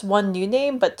not just one new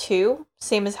name, but two,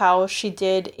 same as how she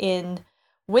did in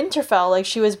Winterfell. Like,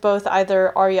 she was both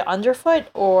either Arya Underfoot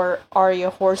or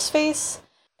Arya Horseface.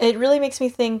 It really makes me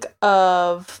think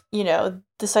of, you know,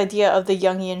 this idea of the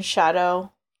Jungian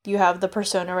shadow. You have the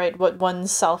persona, right? What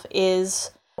one's self is,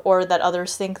 or that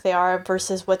others think they are,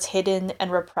 versus what's hidden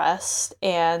and repressed.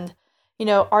 And, you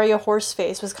know, Arya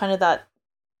Horseface was kind of that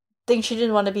thing she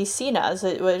didn't want to be seen as.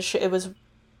 It was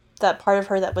that part of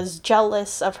her that was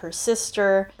jealous of her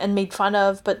sister and made fun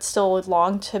of, but still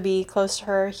longed to be close to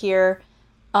her. Here,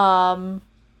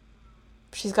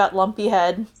 she's got lumpy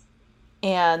head.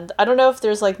 And I don't know if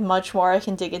there's, like, much more I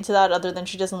can dig into that other than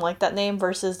she doesn't like that name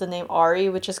versus the name Ari,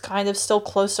 which is kind of still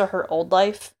close to her old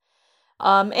life.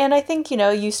 And I think, you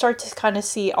know, you start to kind of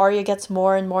see Arya gets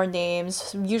more and more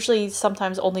names, usually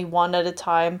sometimes only one at a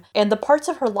time. And the parts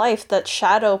of her life, that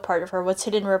shadow part of her, what's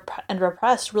hidden and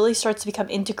repressed, really starts to become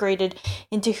integrated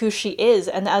into who she is.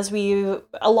 And as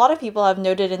a lot of people have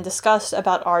noted and discussed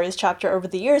about Arya's chapter over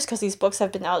the years, because these books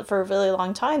have been out for a really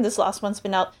long time, this last one's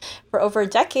been out for over a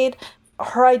decade,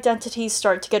 her identities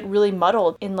start to get really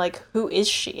muddled in, like, who is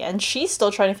she? And she's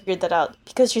still trying to figure that out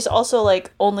because she's also,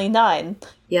 like, only 9.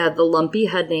 Yeah, the lumpy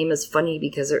head name is funny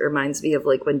because it reminds me of,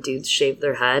 like, when dudes shave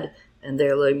their head and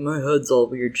they're like, my head's all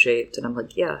weird shaped. And I'm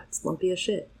like, yeah, it's lumpy as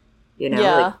shit. You know?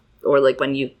 Yeah. Like, or, like,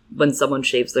 when someone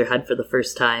shaves their head for the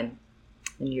first time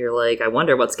and you're like, I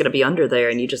wonder what's going to be under there.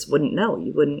 And you just wouldn't know.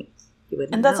 You wouldn't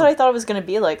And that's know. what I thought it was going to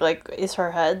be like. Like, is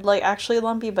her head, like, actually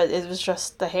lumpy? But it was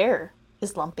just the hair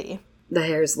is lumpy. The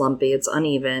hair's lumpy. It's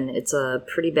uneven. It's a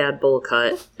pretty bad bowl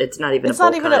cut. It's not even it's a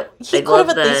bowl not even cut. He could have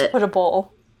at least put a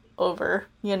bowl over,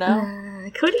 you know?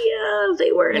 Could he have?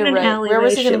 They were in an alleyway. Where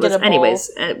was he going to get a bowl?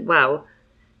 Anyways, wow.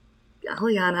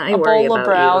 Aliana, I worry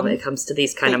about you when it comes to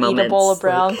these kind of moments. Eat a bowl of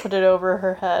brown, put it over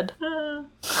her head.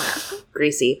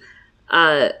 Greasy.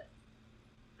 I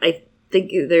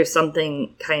think there's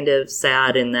something kind of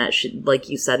sad in that, she, like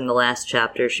you said in the last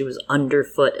chapter, she was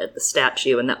underfoot at the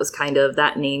statue, and that was kind of,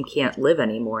 that name can't live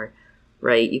anymore,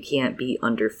 right? You can't be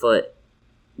underfoot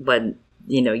when,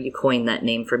 you know, you coined that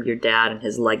name from your dad and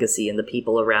his legacy and the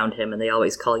people around him, and they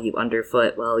always call you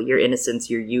underfoot. Well, your innocence,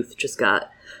 your youth just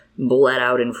got bled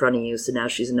out in front of you, so now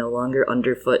she's no longer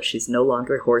underfoot, she's no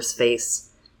longer Horseface,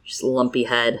 she's lumpy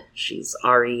head, she's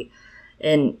Ari.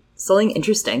 And something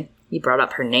interesting, you brought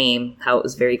up her name, how it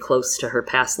was very close to her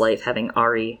past life, having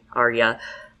Arya.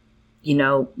 You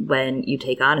know, when you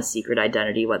take on a secret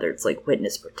identity, whether it's like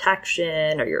witness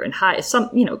protection or you're in some,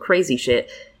 you know, crazy shit,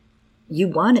 you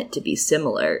want it to be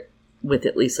similar with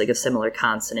at least like a similar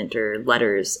consonant or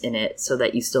letters in it so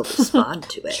that you still respond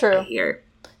to it. True. I hear.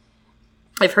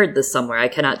 I've heard this somewhere. I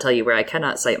cannot tell you where. I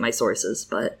cannot cite my sources,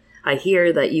 but I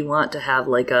hear that you want to have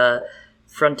like a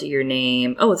front of your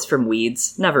name. Oh, it's from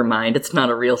Weeds. Never mind. It's not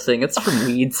a real thing. It's from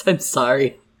Weeds. I'm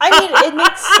sorry. I mean, it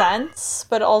makes sense,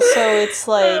 but also it's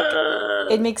like,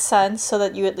 it makes sense so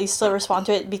that you at least still respond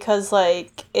to it because,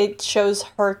 like, it shows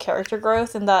her character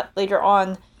growth and that later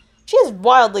on she has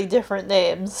wildly different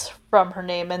names from her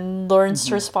name and learns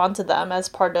to respond to them as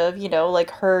part of, you know, like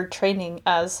her training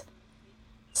as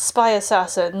spy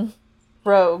assassin,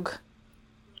 rogue,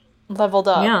 leveled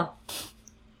up. Yeah.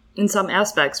 In some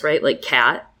aspects, right? Like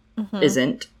Cat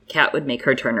isn't. Cat would make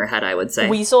her turn her head, I would say.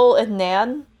 Weasel and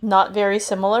Nan, not very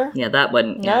similar. Yeah, that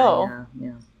wouldn't. No.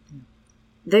 Yeah.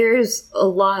 There's a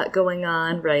lot going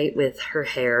on, right, with her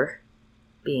hair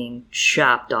being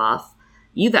chopped off.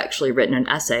 You've actually written an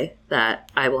essay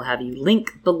that I will have you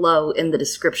link below in the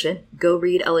description. Go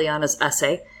read Eliana's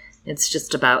essay. It's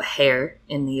just about hair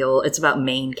in the old... It's about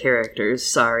main characters,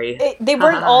 sorry. They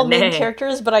weren't all main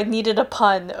characters, but I needed a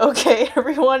pun. Okay,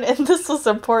 everyone, and this was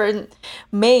important.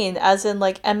 Mane, as in,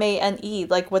 like, M-A-N-E,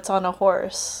 like what's on a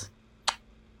horse.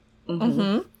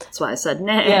 Mm-hmm. That's why I said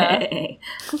nay.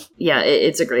 Yeah,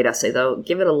 it's a great essay, though.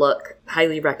 Give it a look.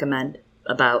 Highly recommend.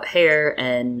 About hair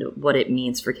and what it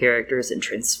means for characters and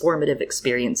transformative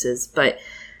experiences. But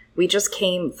we just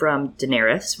came from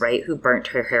Daenerys, right, who burnt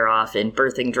her hair off in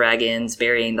birthing dragons,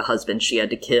 burying the husband she had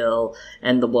to kill,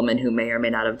 and the woman who may or may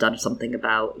not have done something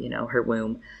about, her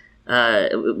womb.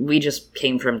 We just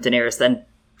came from Daenerys then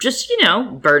just,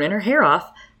 burning her hair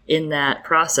off in that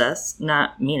process,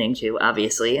 not meaning to,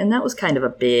 obviously. And that was kind of a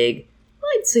big,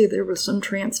 I'd say there was some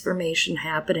transformation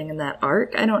happening in that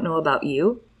arc. I don't know about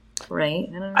you, right?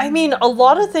 I mean, a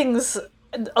lot of things...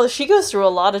 She goes through a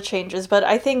lot of changes, but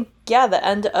I think, the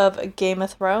end of Game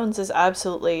of Thrones is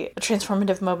absolutely a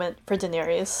transformative moment for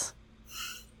Daenerys.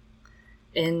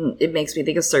 And it makes me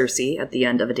think of Cersei at the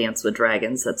end of A Dance with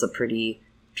Dragons. That's a pretty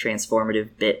transformative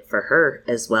bit for her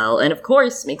as well. And of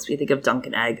course, makes me think of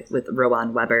Duncan Egg with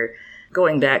Rowan Weber.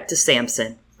 Going back to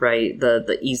Samson, right?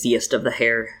 The easiest of the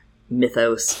hair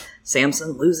mythos.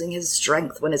 Samson losing his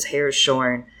strength when his hair is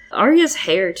shorn. Arya's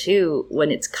hair, too,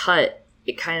 when it's cut,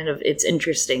 it's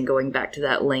interesting going back to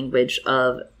that language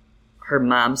of her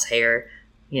mom's hair,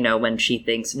 when she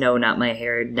thinks, no, not my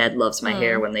hair, Ned loves my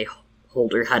hair, when they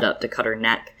hold her head up to cut her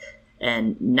neck,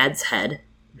 and Ned's head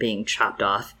being chopped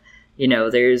off.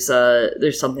 There's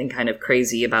something kind of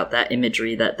crazy about that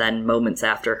imagery that then moments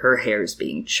after her hair's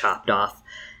being chopped off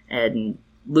and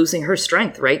losing her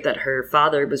strength, right? That her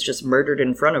father was just murdered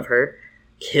in front of her,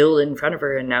 killed in front of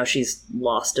her, and now she's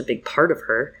lost a big part of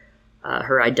her.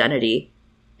 Her identity.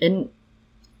 And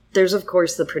there's, of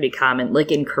course, the pretty common,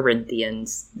 like in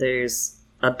Corinthians, there's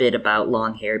a bit about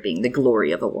long hair being the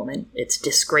glory of a woman. It's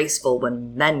disgraceful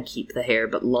when men keep the hair,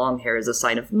 but long hair is a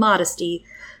sign of modesty.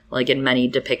 Like in many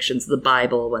depictions of the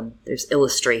Bible, when there's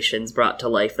illustrations brought to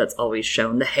life, that's always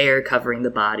shown the hair covering the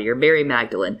body. Or Mary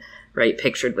Magdalene, right,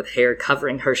 pictured with hair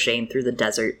covering her shame through the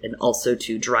desert, and also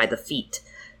to dry the feet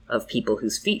of people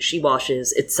whose feet she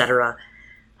washes, etc.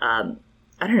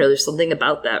 I don't know, there's something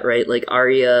about that, right? Like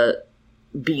Arya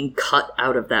being cut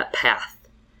out of that path.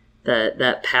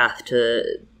 That path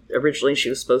to... Originally, she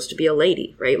was supposed to be a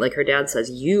lady, right? Like her dad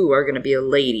says, you are going to be a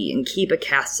lady and keep a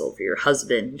castle for your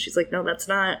husband. And she's like, no, that's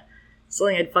not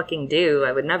something I'd fucking do.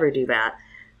 I would never do that.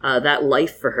 That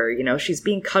life for her, she's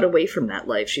being cut away from that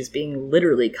life. She's being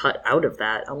literally cut out of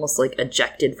that, almost like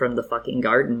ejected from the fucking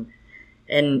garden.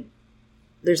 And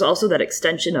there's also that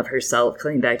extension of herself,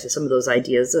 coming back to some of those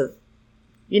ideas of,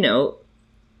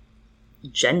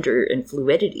 gender and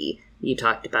fluidity you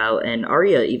talked about, and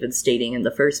Arya even stating in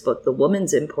the first book, the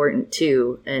woman's important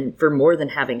too, and for more than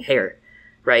having hair,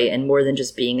 right? And more than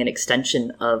just being an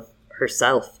extension of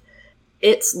herself.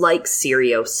 It's like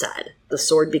Sirio said, the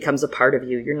sword becomes a part of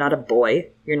you. You're not a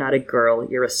boy, you're not a girl,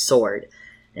 you're a sword.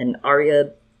 And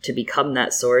Arya, to become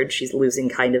that sword, she's losing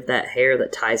kind of that hair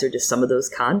that ties her to some of those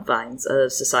confines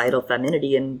of societal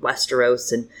femininity in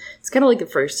Westeros, and it's kind of like the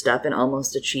first step in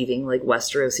almost achieving, like,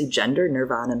 Westerosi gender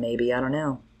nirvana, maybe, I don't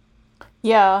know.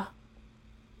 Yeah,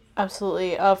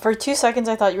 absolutely. For 2 seconds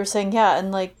I thought you were saying,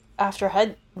 and, like, after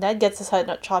Ned gets his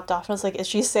head chopped off, and I was like, is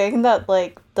she saying that,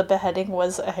 like, the beheading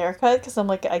was a haircut? Because I'm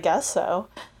like, I guess so.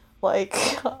 Like,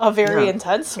 a very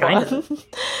intense one.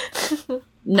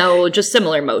 No, just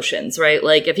similar motions, right?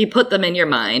 Like, if you put them in your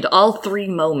mind, all 3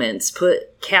 moments,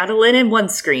 put Catelyn in one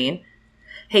screen.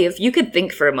 Hey, if you could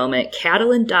think for a moment,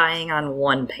 Catelyn dying on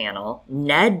one panel,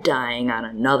 Ned dying on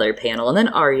another panel, and then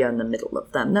Arya in the middle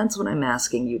of them. That's what I'm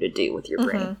asking you to do with your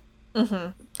brain.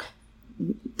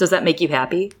 Mm-hmm. Does that make you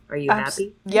happy? Are you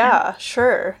happy? Yeah,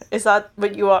 sure. Is that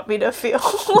what you want me to feel?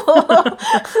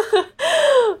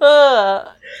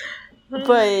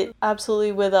 But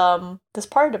absolutely with this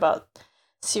part about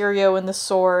Sirio and the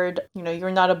sword,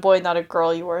 you're not a boy, not a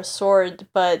girl, you are a sword.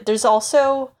 But there's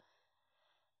an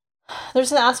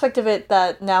aspect of it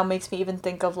that now makes me even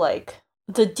think of, like,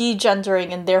 the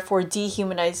degendering and therefore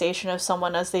dehumanization of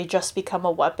someone as they just become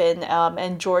a weapon.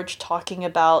 And George talking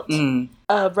about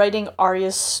writing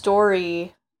Arya's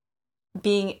story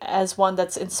being as one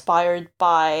that's inspired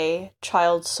by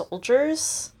child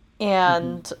soldiers.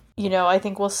 And, I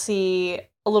think we'll see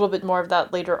a little bit more of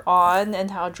that later on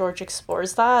and how George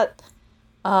explores that.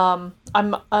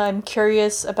 I'm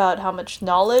curious about how much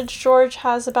knowledge George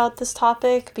has about this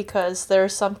topic, because there are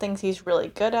some things he's really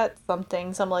good at, some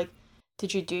things I'm like,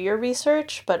 did you do your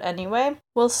research? But anyway,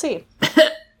 we'll see.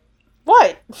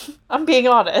 What? I'm being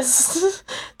honest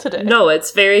today. No,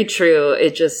 it's very true.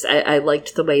 It just, I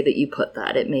liked the way that you put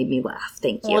that. It made me laugh.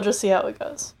 Thank you. We'll just see how it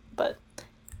goes. But,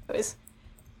 anyways.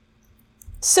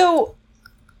 So,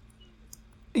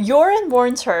 Yoren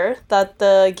warns her that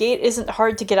the gate isn't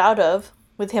hard to get out of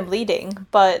with him leading,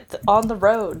 but on the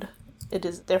road, it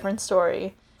is a different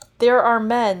story. There are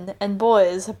men and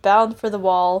boys bound for the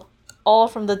wall, all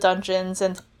from the dungeons,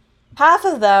 and half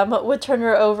of them would turn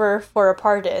her over for a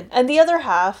pardon, and the other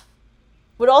half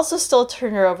would also still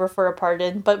turn her over for a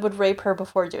pardon, but would rape her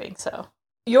before doing so.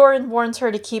 Yoren warns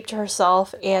her to keep to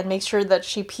herself and make sure that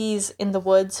she pees in the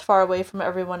woods far away from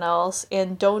everyone else,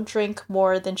 and don't drink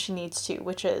more than she needs to,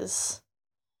 which is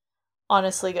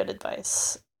honestly good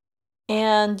advice.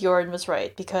 And Yoren was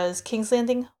right, because King's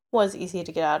Landing was easy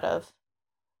to get out of.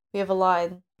 We have a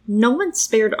line. No one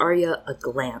spared Arya a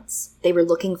glance. They were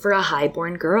looking for a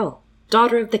highborn girl,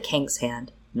 daughter of the King's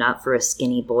Hand, not for a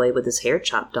skinny boy with his hair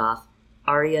chopped off.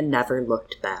 Arya never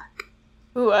looked back.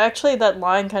 Ooh, actually that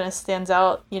line kind of stands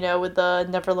out, with the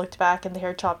never looked back and the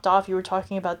hair chopped off. You were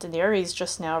talking about Daenerys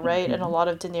just now, right? Mm-hmm. And a lot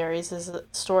of Daenerys'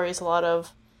 stories, a lot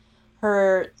of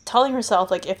her telling herself,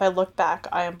 like, if I look back,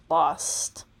 I am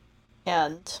lost.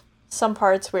 And some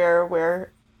parts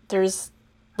where there's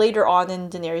later on in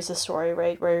Daenerys' story,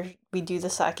 right, where we do the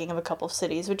sacking of a couple of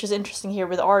cities, which is interesting here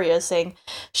with Arya saying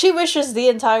she wishes the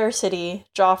entire city,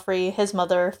 Joffrey, his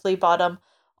mother, Flea Bottom,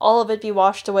 all of it be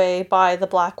washed away by the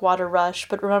Black Water Rush,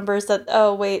 but remembers that,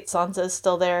 oh wait, Sansa is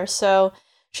still there, so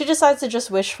she decides to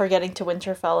just wish for getting to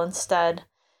Winterfell instead.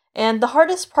 And the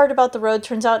hardest part about the road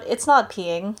turns out it's not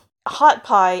peeing. Hot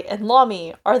Pie and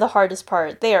Lommy are the hardest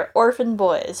part. They are orphan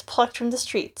boys, plucked from the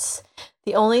streets.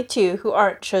 The only two who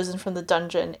aren't chosen from the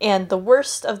dungeon. And the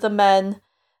worst of the men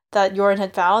that Yoren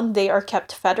had found, they are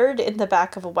kept fettered in the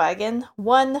back of a wagon,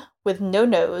 one with no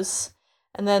nose.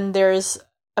 And then there's,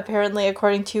 apparently,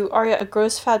 according to Arya, a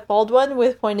gross fat bald one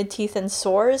with pointed teeth and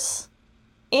sores.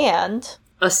 And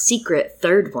a secret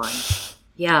third one.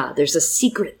 Yeah, there's a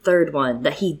secret third one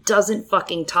that he doesn't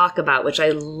fucking talk about, which I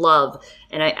love.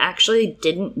 And I actually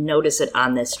didn't notice it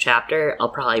on this chapter. I'll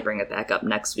probably bring it back up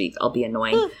next week. I'll be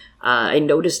annoying. I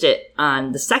noticed it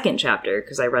on the second chapter,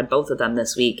 because I read both of them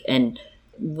this week. And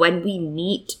when we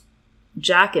meet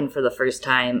Jaqen for the first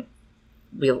time,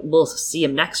 we'll see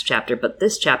him next chapter. But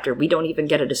this chapter, we don't even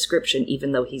get a description,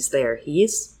 even though he's there. He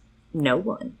is no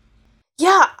one.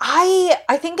 Yeah,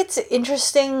 I think it's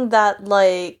interesting that,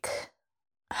 like,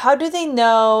 how do they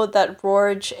know that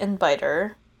Rorge and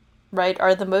Biter, right,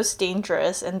 are the most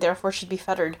dangerous and therefore should be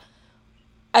fettered?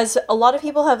 As a lot of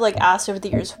people have, like, asked over the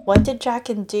years, what did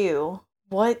Jaqen do?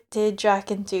 What did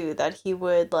Jaqen do that he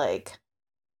would, like,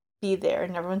 be there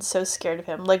and everyone's so scared of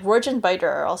him? Like, Rorge and Biter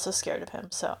are also scared of him,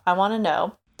 so I want to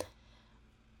know.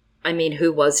 I mean,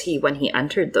 who was he when he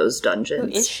entered those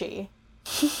dungeons? Who is she?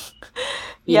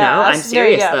 I'm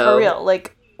serious, though. For real.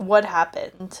 Like, what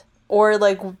happened? Or,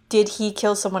 like, did he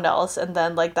kill someone else and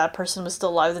then, like, that person was still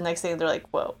alive the next day and they're like,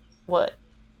 whoa,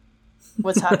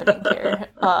 what's happening here?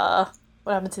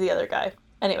 What happened to the other guy?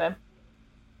 Anyway.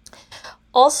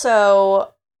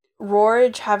 Also,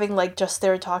 Rorge having, like, just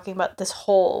there talking about this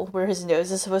hole where his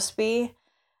nose is supposed to be.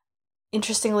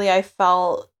 Interestingly, I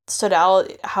felt stood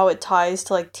out how it ties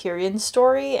to, like, Tyrion's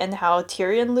story and how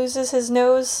Tyrion loses his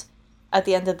nose at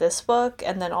the end of this book,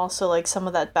 and then also, like, some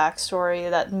of that backstory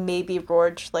that maybe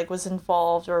Rorge, like, was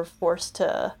involved or forced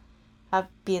to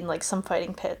be in, like, some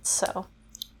fighting pits, so.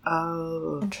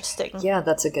 Oh. Interesting. Yeah,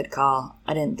 that's a good call.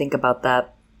 I didn't think about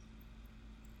that.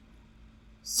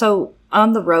 So,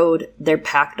 on the road, they're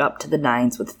packed up to the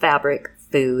nines with fabric,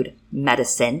 food,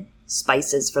 medicine,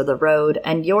 spices for the road,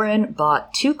 and Yoren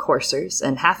bought 2 coursers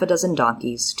and half a dozen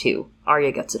donkeys, too.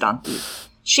 Arya gets a donkey.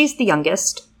 She's the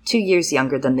youngest, 2 years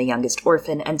younger than the youngest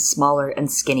orphan, and smaller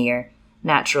and skinnier.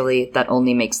 Naturally, that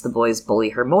only makes the boys bully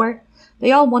her more.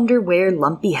 They all wonder where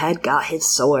Lumpyhead got his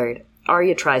sword.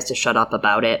 Arya tries to shut up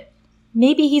about it.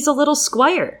 Maybe he's a little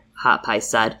squire, Hot Pie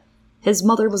said. His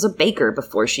mother was a baker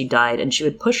before she died, and she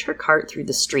would push her cart through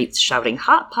the streets shouting,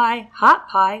 Hot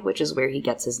Pie, which is where he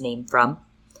gets his name from.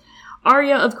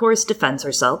 Arya, of course, defends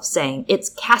herself, saying, it's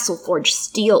castle-forged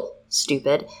steel,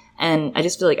 stupid. And I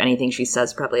just feel like anything she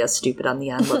says probably has stupid on the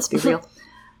end, let's be real.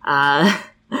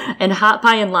 And Hot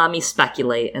Pie and Lamy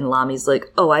speculate, and Lamy's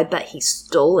like, oh, I bet he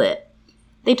stole it.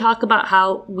 They talk about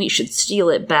how we should steal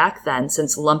it back then,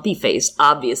 since Lumpyface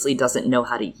obviously doesn't know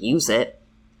how to use it.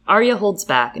 Arya holds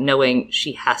back, knowing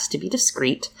she has to be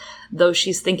discreet, though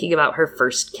she's thinking about her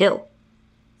first kill.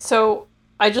 So,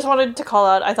 I just wanted to call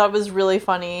out, I thought it was really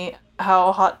funny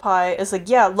how Hot Pie is like,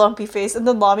 yeah, Lumpyface, and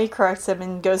then Lamy corrects him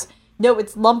and goes, No,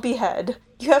 it's Lumpy Head.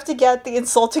 You have to get the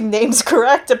insulting names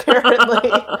correct,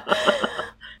 apparently.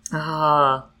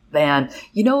 Ah, man.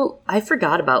 You know, I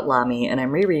forgot about Lamy, and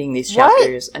I'm rereading these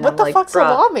chapters, and what I'm the like, fuck's a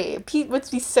bruh. Lamy? Pete would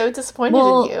be so disappointed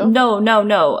in you.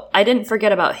 No. I didn't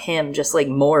forget about him, just, like,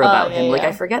 more about him. Like, yeah.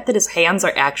 I forget that his hands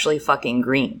are actually fucking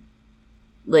green.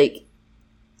 Like,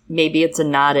 maybe it's a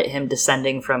nod at him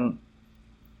descending from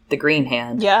the green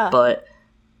hand. Yeah. But,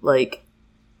 like,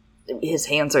 his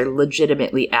hands are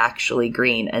legitimately actually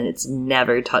green, and it's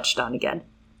never touched on again.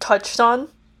 Touched on?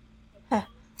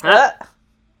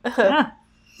 Yeah.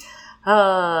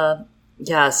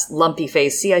 Yes, lumpy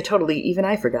face. See, even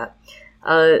I forgot.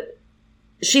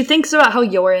 She thinks about how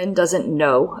Yoren doesn't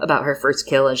know about her first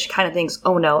kill, and she kind of thinks,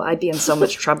 oh no, I'd be in so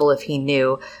much trouble if he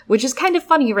knew. Which is kind of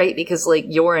funny, right? Because, like,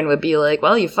 Yoren would be like,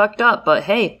 well, you fucked up, but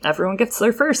hey, everyone gets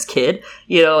their first kid.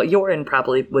 You know, Yoren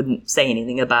probably wouldn't say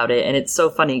anything about it, and it's so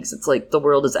funny because it's like, the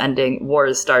world is ending, war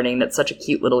is starting, that's such a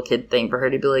cute little kid thing for her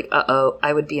to be like, uh-oh,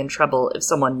 I would be in trouble if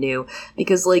someone knew.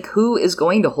 Because, like, who is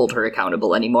going to hold her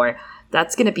accountable anymore?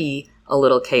 That's gonna be a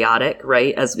little chaotic,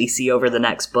 right? As we see over the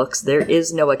next books, there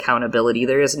is no accountability.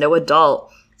 There is no adult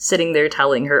sitting there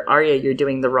telling her, Arya, you're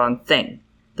doing the wrong thing.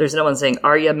 There's no one saying,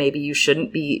 Arya, maybe you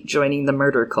shouldn't be joining the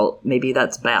murder cult. Maybe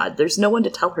that's bad. There's no one to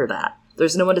tell her that.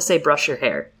 There's no one to say, brush your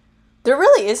hair. There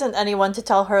really isn't anyone to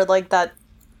tell her, like, that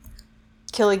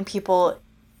killing people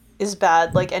is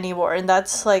bad, like, anymore. And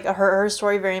that's, like, her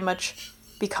story very much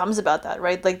becomes about that,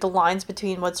 right? Like, the lines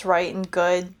between what's right and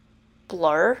good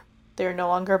blur. They're no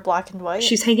longer black and white.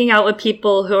 She's hanging out with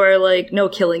people who are like, no,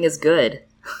 killing is good.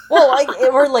 Well,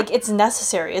 like, it's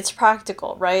necessary. It's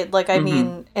practical, right? Like, I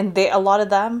mean, and a lot of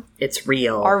them... It's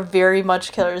real. ...are very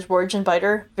much killers. Warge and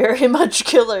Biter, very much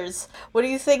killers. What do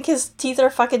you think his teeth are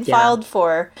fucking filed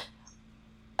for?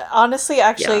 Honestly,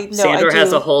 actually, no, Sandor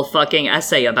has a whole fucking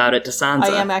essay about it to Sansa.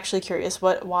 I am actually curious.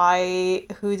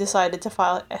 Who decided to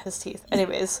file his teeth?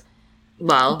 Anyways.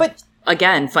 Well... But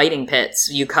again, fighting pits.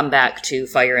 You come back to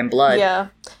Fire and Blood. Yeah.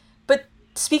 But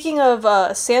speaking of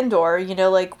Sandor, you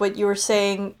know, like what you were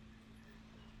saying,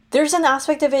 there's an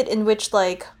aspect of it in which,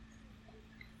 like,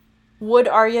 would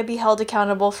Arya be held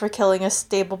accountable for killing a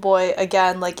stable boy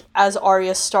again, like, as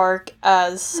Arya Stark,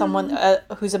 as someone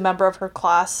who's a member of her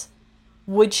class?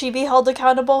 Would she be held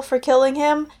accountable for killing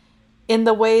him in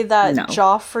the way that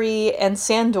Joffrey and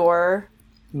Sandor...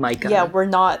 Micah.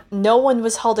 Yeah, no one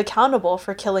was held accountable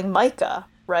for killing Micah,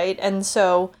 right? And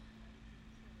so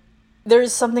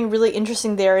there's something really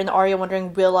interesting there in Arya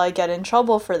wondering, will I get in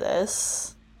trouble for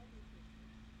this?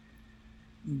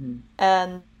 Mm-hmm.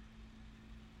 And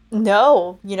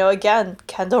no, you know, again,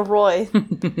 Kendall Roy.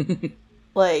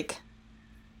 Like,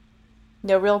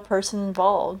 no real person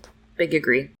involved. Big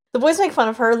agree. The boys make fun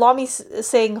of her. Lami's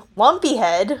saying Lumpy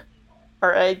Head,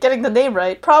 alright, getting the name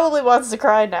right, probably wants to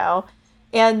cry now.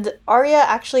 And Arya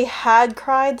actually had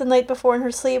cried the night before in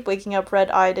her sleep, waking up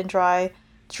red-eyed and dry,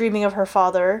 dreaming of her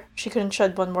father. She couldn't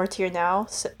shed one more tear now,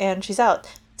 and she's out.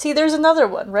 See, there's another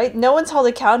one, right? No one's held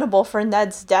accountable for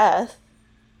Ned's death,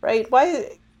 right?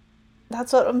 Why?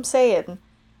 That's what I'm saying.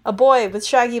 A boy with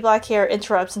shaggy black hair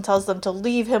interrupts and tells them to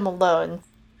leave him alone.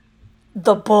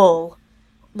 The Bull.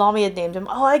 Lamy had named him.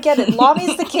 Oh, I get it.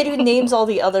 Lamy's the kid who names all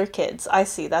the other kids. I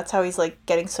see. That's how he's, like,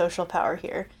 getting social power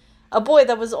here. A boy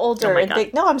that was older and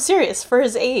big. No, I'm serious. For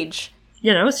his age.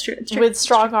 You know, it's true. With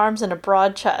strong arms and a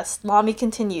broad chest. Lamy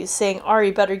continues, saying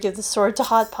Ari better give the sword to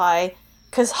Hot Pie,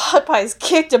 because Hot Pie's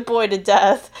kicked a boy to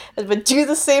death and would do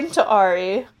the same to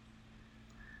Ari.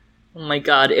 Oh my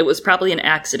god, it was probably an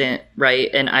accident, right?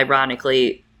 And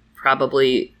ironically,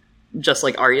 probably just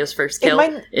like Arya's first kill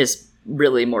is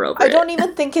really more over I don't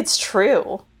even think it's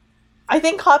true. I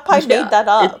think Hot Pie made that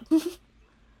up.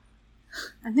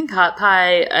 I think Hot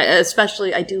Pie,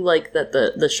 especially, I do like that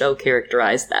the show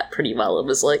characterized that pretty well. It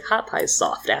was like, Hot Pie's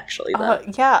soft, actually, though.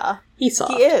 Yeah. He's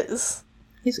soft. He is.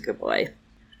 He's a good boy.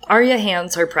 Arya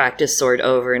hands her practice sword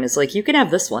over and is like, you can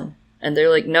have this one. And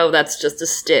they're like, no, that's just a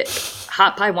stick.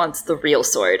 Hot Pie wants the real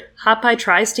sword. Hot Pie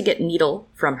tries to get Needle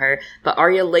from her, but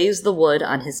Arya lays the wood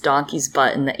on his donkey's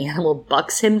butt and the animal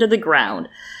bucks him to the ground.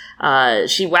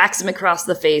 She whacks him across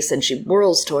the face and she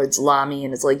whirls towards Lamy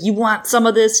and is like, you want some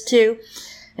of this too?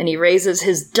 And he raises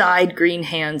his dyed green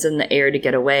hands in the air to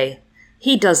get away.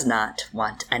 He does not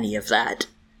want any of that.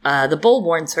 The bull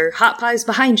warns her, Hot Pie's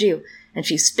behind you, and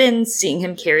she spins, seeing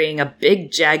him carrying a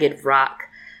big jagged rock.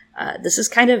 This is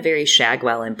kind of very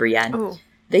Shagwell and Brienne. Ooh.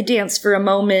 They dance for a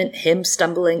moment, him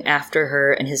stumbling after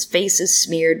her, and his face is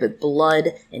smeared with blood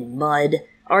and mud.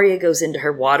 Arya goes into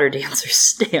her water dancer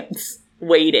stance,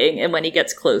 waiting, and when he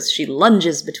gets close, she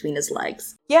lunges between his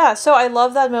legs. Yeah, so I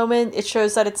love that moment. It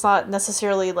shows that it's not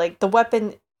necessarily, like, the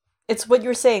weapon it's what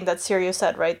you're saying that Sirio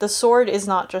said, right? The sword is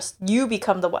not just you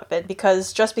become the weapon,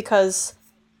 because just because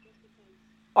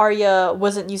Arya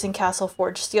wasn't using Castle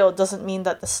Forged steel doesn't mean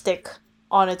that the stick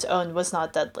on its own was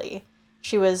not deadly.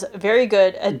 She was very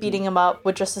good at beating him up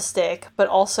with just a stick, but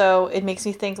also it makes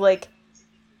me think, like,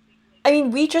 I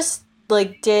mean, we just,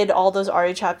 like, did all those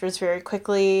Arya chapters very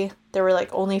quickly. There were,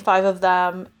 like, only 5 of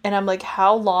them, and I'm like,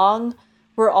 how long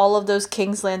were all of those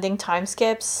King's Landing time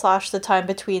skips / the time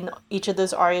between each of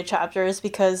those Arya chapters?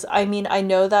 Because, I mean, I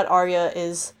know that Arya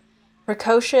is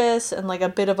precocious and, like, a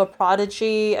bit of a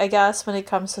prodigy, I guess, when it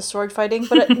comes to sword fighting,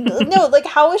 but no, like,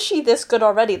 how is she this good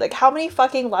already? Like, how many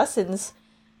fucking lessons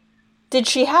did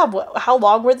she have? How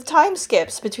long were the time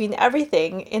skips between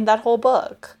everything in that whole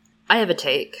book? I have a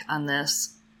take on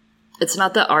this. It's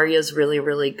not that Arya's really,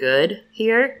 really good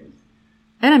here.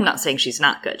 And I'm not saying she's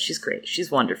not good. She's great. She's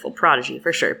wonderful. Prodigy,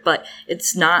 for sure. But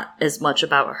it's not as much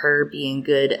about her being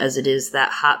good as it is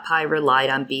that Hot Pie relied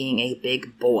on being a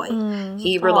big boy.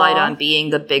 He relied on being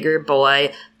the bigger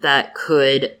boy that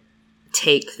could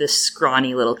take this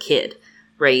scrawny little kid,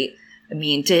 right? I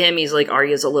mean, to him, he's like,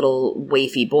 Arya's a little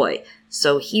wafy boy.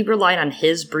 So he relied on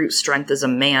his brute strength as a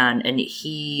man, and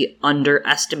he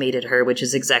underestimated her, which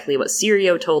is exactly what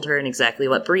Sirio told her and exactly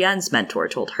what Brienne's mentor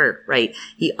told her, right?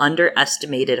 He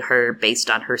underestimated her based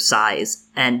on her size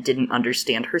and didn't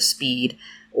understand her speed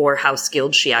or how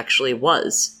skilled she actually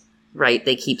was, right?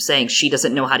 They keep saying she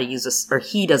doesn't know how to use or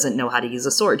he doesn't know how to use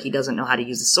a sword. He doesn't know how to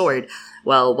use a sword.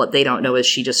 Well, what they don't know is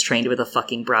she just trained with a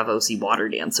fucking Bravosi water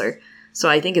dancer. So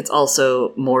I think it's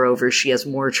also, moreover, she has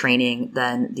more training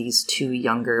than these 2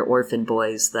 younger orphan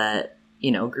boys that,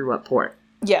 you know, grew up poor.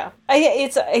 Yeah.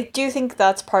 I do think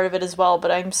that's part of it as well, but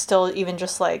I'm still even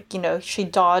just like, you know, she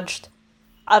dodged,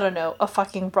 I don't know, a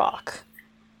fucking rock.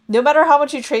 No matter how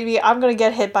much you train me, I'm gonna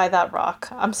get hit by that rock.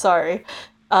 I'm sorry.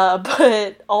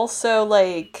 But also,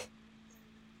 like,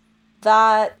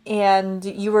 that, and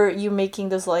you were making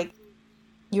those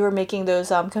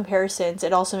comparisons.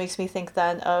 It also makes me think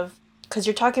then of, because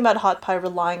you're talking about Hot Pie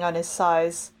relying on his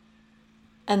size,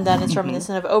 and then it's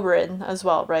reminiscent of Oberyn as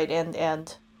well, right?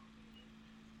 And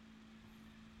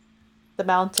the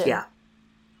Mountain. Yeah.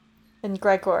 And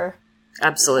Gregor.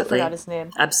 Absolutely. I forgot his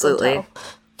name. Absolutely.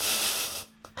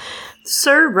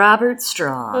 Sir Robert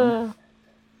Strong.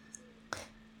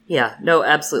 Yeah, no,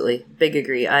 absolutely. Big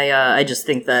agree. I just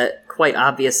think that, quite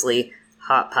obviously,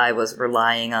 Hot Pie was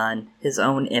relying on his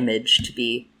own image to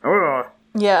be...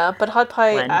 Yeah, but Hot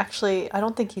Pie, actually, I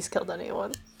don't think he's killed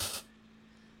anyone.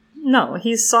 No,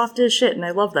 he's soft as shit, and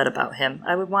I love that about him.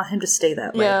 I would want him to stay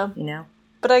that way, you know?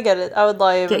 But I get it. I would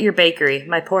lie... Get your bakery,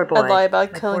 my poor boy. I'd lie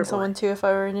about killing someone, too, if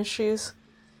I were in his shoes.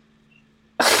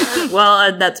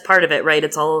 Well, that's part of it, right?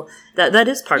 It's all... That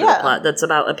is part of the plot. That's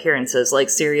about appearances. Like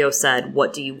Sirio said,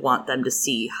 what do you want them to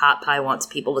see? Hot Pie wants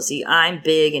people to see, I'm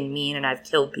big and mean and I've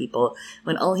killed people,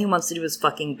 when all he wants to do is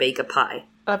fucking bake a pie.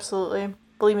 Absolutely.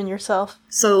 Believe in yourself.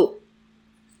 So,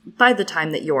 by the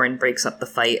time that Yoren breaks up the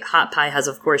fight, Hot Pie has,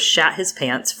 of course, shat his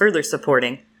pants, further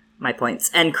supporting my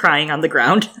points, and crying on the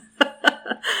ground.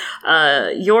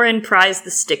 Yoren pries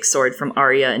the stick sword from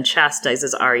Arya and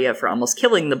chastises Arya for almost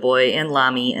killing the boy, and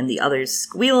Lami and the others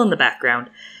squeal in the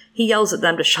background. He yells at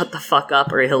them to shut the fuck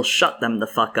up, or he'll shut them the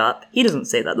fuck up. He doesn't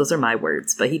say that, those are my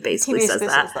words, but he basically says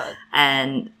that.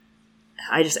 And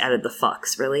I just added the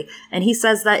fucks, really. And he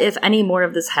says that if any more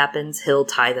of this happens, he'll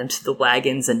tie them to the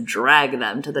wagons and drag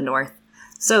them to the north.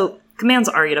 So, commands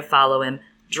Arya to follow him,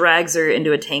 drags her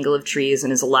into a tangle of trees,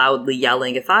 and is loudly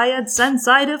yelling, if I had sense,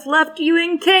 I'd have left you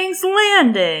in King's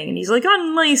Landing! And he's like,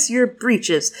 unlace your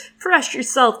breeches, press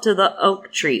yourself to the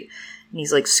oak tree. And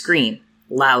he's like, scream,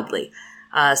 loudly.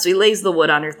 So he lays the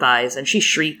wood on her thighs, and she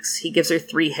shrieks. He gives her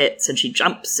 3 hits, and she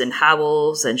jumps and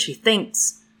howls, and she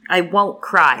thinks, I won't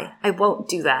cry. I won't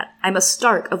do that. I'm a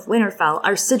Stark of Winterfell.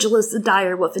 Our sigil is the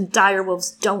direwolf, and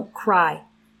direwolves don't cry.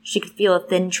 She could feel a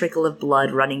thin trickle of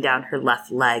blood running down her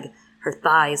left leg. Her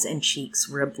thighs and cheeks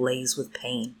were ablaze with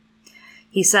pain.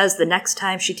 He says the next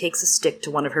time she takes a stick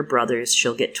to one of her brothers,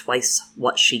 she'll get twice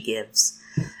what she gives.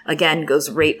 Again, goes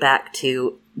right back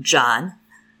to Jon,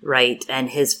 right,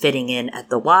 and his fitting in at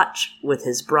the Watch with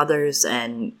his brothers,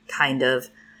 and kind of,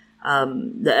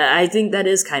 I think that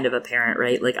is kind of apparent,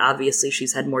 right? Like, obviously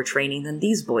she's had more training than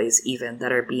these boys, even,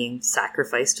 that are being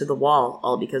sacrificed to the wall,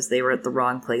 all because they were at the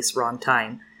wrong place, wrong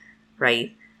time,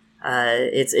 right?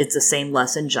 It's the same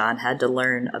lesson Jon had to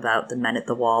learn about the men at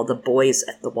the wall, the boys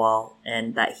at the wall,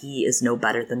 and that he is no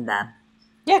better than them.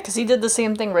 Yeah, because he did the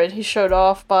same thing, right? He showed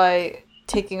off by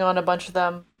taking on a bunch of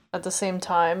them at the same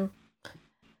time,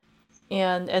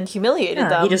 and humiliated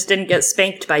them. He just didn't get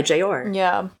spanked by Jeor.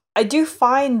 Yeah. I do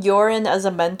find Yoren as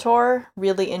a mentor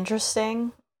really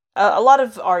interesting. a lot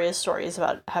of Arya's stories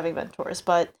about having mentors,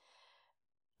 but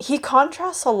he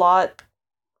contrasts a lot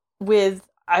with,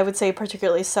 I would say,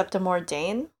 particularly Septim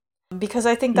Ordain, because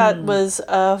I think that was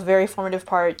a very formative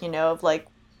part, of like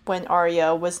when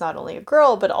Arya was not only a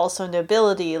girl but also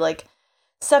nobility. Like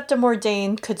Septim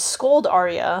Ordain could scold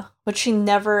Arya, but she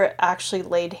never actually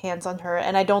laid hands on her,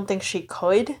 and I don't think she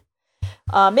could.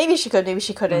 Maybe she could, maybe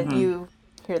she couldn't. You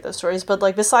hear those stories, but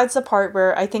like besides the part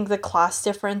where I think the class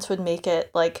difference would make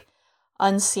it like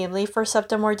unseemly for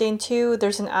Septim Ordain too,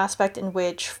 there's an aspect in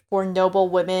which for noble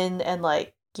women and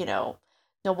like,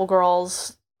 noble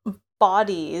girls,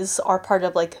 bodies are part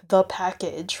of like the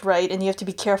package, right? And you have to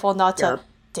be careful not to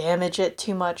damage it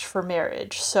too much for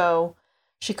marriage. So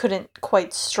she couldn't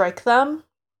quite strike them.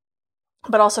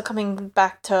 But also coming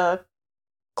back to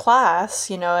class,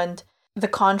 and the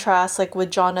contrast like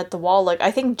with Jon at the wall, like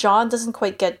I think Jon doesn't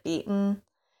quite get beaten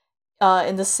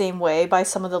in the same way by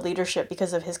some of the leadership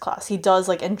because of his class. He does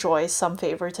like enjoy some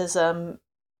favoritism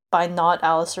by not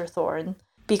Alistair Thorne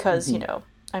because,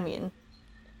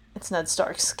 it's Ned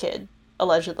Stark's kid,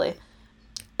 allegedly.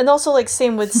 And also, like,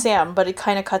 same with Sam, but it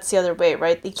kind of cuts the other way,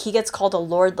 right? Like, he gets called a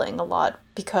lordling a lot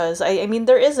because, I mean,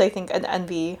 there is, I think, an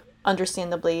envy,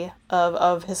 understandably,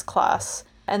 of his class.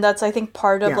 And that's, I think,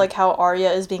 part of, like, how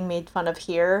Arya is being made fun of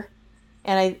here.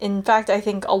 And in fact, I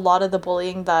think a lot of the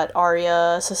bullying that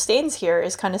Arya sustains here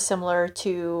is kind of similar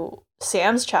to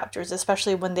Sam's chapters,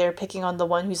 especially when they're picking on the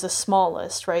one who's the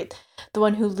smallest, right? The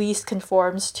one who least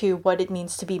conforms to what it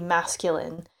means to be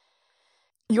masculine.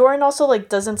 Yoren also, like,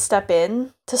 doesn't step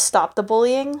in to stop the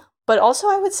bullying, but also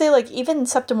I would say, like, even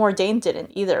Septim Ordain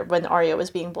didn't either when Arya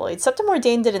was being bullied. Septim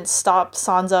Ordain didn't stop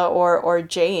Sansa or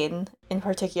Jane in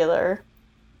particular,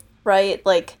 right?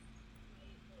 Like,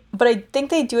 but I think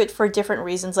they do it for different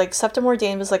reasons. Like, Septim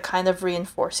Ordain was, like, kind of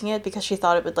reinforcing it because she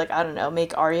thought it would, like, I don't know,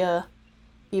 make Arya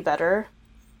be better.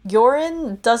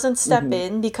 Yoren doesn't step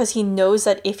in because he knows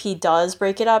that if he does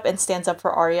break it up and stands up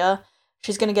for Arya,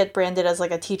 she's going to get branded as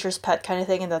like a teacher's pet kind of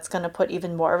thing, and that's going to put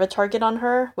even more of a target on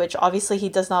her, which obviously he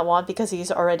does not want because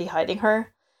he's already hiding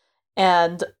her.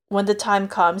 And when the time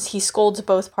comes, he scolds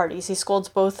both parties. He scolds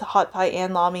both Hot Pie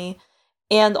and Lamy,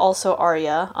 and also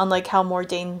Arya, unlike how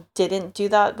Mordain didn't do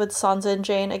that with Sansa and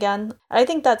Jane again. And I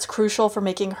think that's crucial for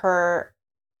making her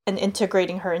and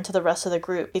integrating her into the rest of the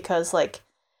group because, like,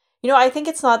 I think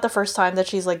it's not the first time that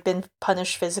she's, like, been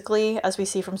punished physically, as we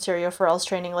see from Syrio Forel's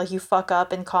training. Like, you fuck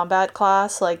up in combat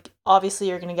class, like, obviously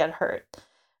you're gonna get hurt,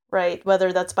 right?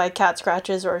 Whether that's by cat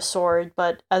scratches or a sword,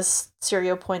 but as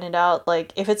Syrio pointed out,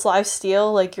 like, if it's live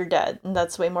steel, like, you're dead, and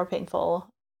that's way more painful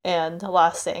and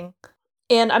lasting.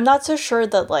 And I'm not so sure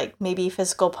that, like, maybe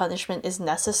physical punishment is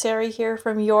necessary here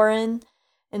from Yoren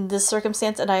in this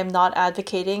circumstance, and I am not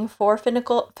advocating for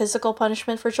physical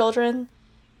punishment for children,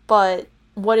 but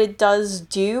what it does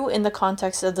do in the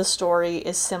context of the story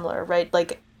is similar, right?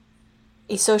 Like,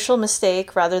 a social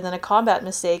mistake rather than a combat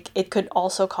mistake, it could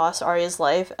also cost Arya's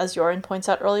life, as Yoren points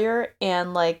out earlier.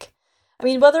 And, like, I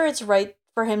mean, whether it's right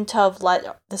for him to have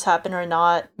let this happen or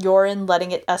not, Yoren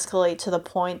letting it escalate to the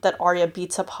point that Arya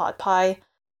beats up Hot Pie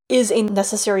is a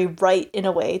necessary right, in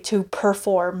a way, to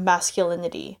perform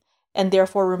masculinity and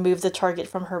therefore remove the target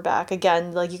from her back.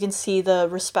 Again, like, you can see the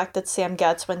respect that Sam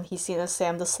gets when he's seen as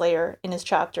Sam the Slayer in his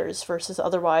chapters versus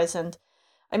otherwise. And,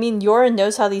 I mean, Yoren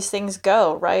knows how these things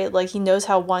go, right? Like, he knows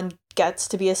how one gets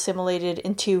to be assimilated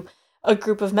into a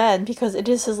group of men because it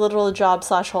is his literal job /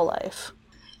 whole life.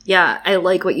 Yeah, I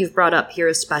like what you've brought up here,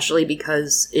 especially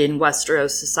because in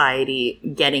Westeros society,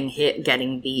 getting hit,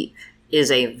 getting beat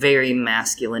is a very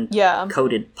masculine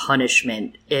coded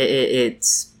punishment.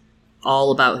 It's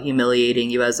all about humiliating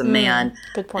you as a man.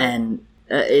 Good point. And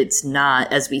it's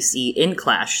not, as we see in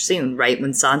Clash soon, right?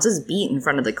 When Sansa's beat in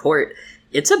front of the court,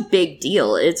 it's a big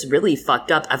deal. It's really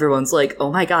fucked up. Everyone's like,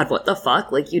 oh my god, what the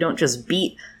fuck? Like, you don't just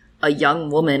beat a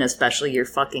young woman, especially your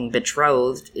fucking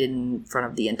betrothed, in front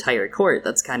of the entire court.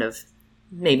 That's kind of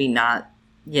maybe not,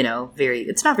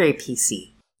 it's not very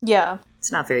PC. Yeah.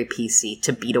 It's not very PC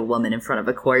to beat a woman in front of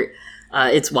a court.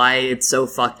 It's why it's so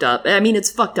fucked up. I mean,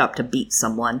 it's fucked up to beat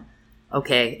someone.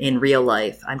 Okay, in real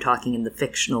life, I'm talking in the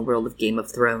fictional world of Game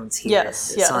of Thrones here.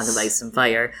 Yes. Song of Ice and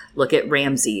Fire. Look at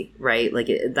Ramsay, right? Like,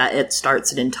 it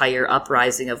starts an entire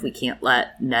uprising of we can't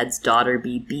let Ned's daughter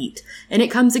be beat. And it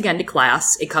comes again to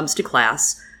class. It comes to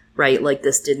class, right? Like,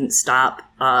 this didn't stop.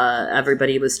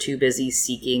 Everybody was too busy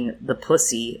seeking the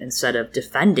pussy instead of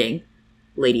defending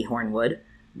Lady Hornwood,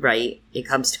 right? It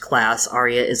comes to class.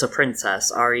 Arya is a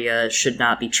princess. Arya should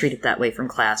not be treated that way from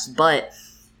class, but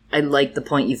I like the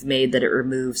point you've made that it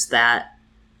removes that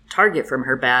target from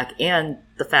her back, and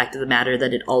the fact of the matter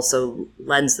that it also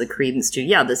lends the credence to,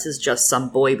 yeah, this is just some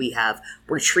boy we have.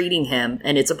 We're treating him,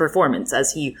 and it's a performance.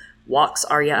 As he walks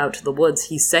Arya out to the woods,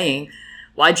 he's saying,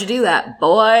 "Why'd you do that,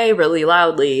 boy?" really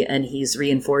loudly, and he's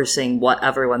reinforcing what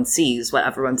everyone sees. What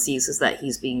everyone sees is that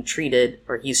he's being treated,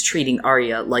 or he's treating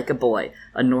Arya like a boy,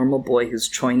 a normal boy who's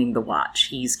joining the watch.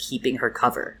 He's keeping her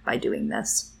cover by doing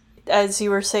this. As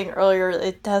you were saying earlier,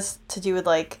 it has to do with,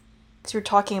 like, because you were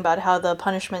talking about how the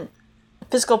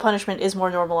physical punishment is more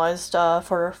normalized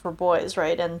for boys,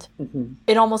 right? And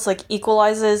it almost, like,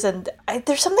 equalizes, and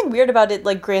there's something weird about it,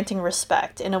 like, granting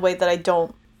respect in a way that I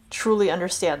don't truly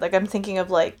understand. Like, I'm thinking of,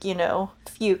 like, you know,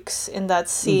 Fuchs in that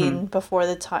scene before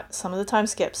some of the time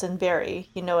skips in Barry.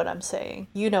 You know what I'm saying.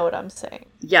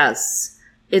 Yes.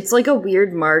 It's like a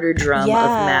weird martyrdom of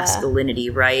masculinity,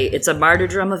 right? It's a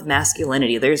martyrdom of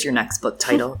masculinity. There's your next book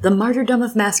title. The Martyrdom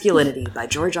of Masculinity by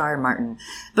George R. R. Martin.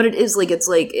 But it is like, it's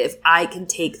like, if I can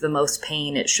take the most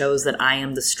pain, it shows that I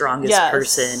am the strongest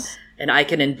person, and I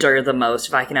can endure the most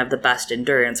if I can have the best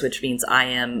endurance, which means I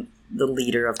am the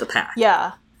leader of the pack.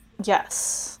 Yeah.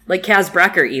 Yes. Like Kaz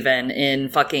Brekker, even, in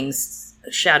fucking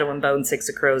Shadow and Bone, Six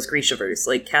of Crows, Grishaverse.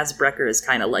 Like, Kaz Brekker is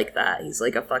kind of like that. He's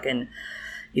like a fucking...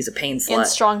 He's a pain slut. And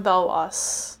Strong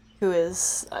Belwas, who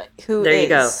is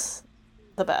the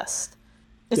best.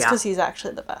 It's because he's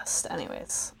actually the best,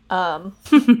 anyways.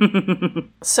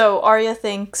 So Arya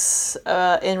thinks,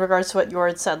 in regards to what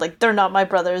Yoren said, like, they're not my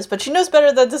brothers, but she knows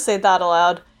better than to say that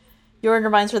aloud. Yoren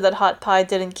reminds her that Hot Pie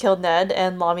didn't kill Ned,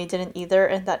 and Lami didn't either,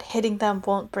 and that hitting them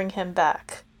won't bring him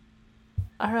back.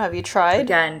 I don't know, have you tried?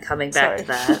 Again, coming back to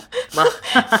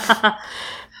that.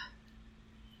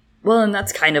 Well, and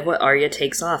that's kind of what Arya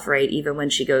takes off, right? Even when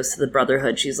she goes to the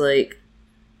Brotherhood, she's like,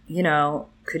 you know,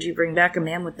 could you bring back a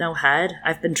man with no head?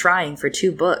 I've been trying for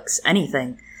 2 books.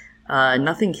 Anything.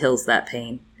 Nothing kills that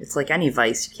pain. It's like any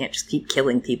vice. You can't just keep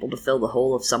killing people to fill the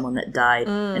hole of someone that died.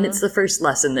 And it's the first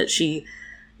lesson that she,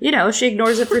 you know, she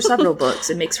ignores it for several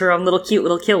books and makes her own cute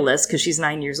little kill list because she's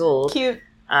 9 years old. Cute.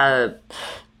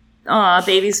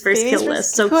 Baby's first kill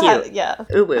list. So cute.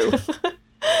 Ooh.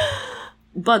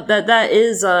 But that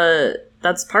is,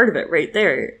 that's part of it right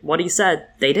there. What he said,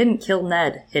 they didn't kill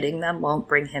Ned. Hitting them won't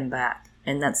bring him back.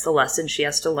 And that's the lesson she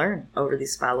has to learn over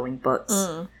these following books.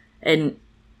 And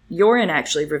Yoren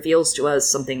actually reveals to us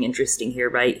something interesting here,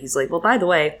 right? He's like, well, by the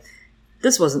way,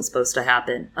 this wasn't supposed to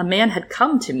happen. A man had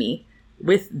come to me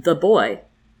with the boy.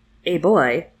 A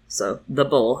boy, so the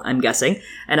bull, I'm guessing,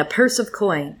 and a purse of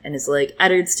coin, and is like,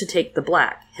 Eddard's to take the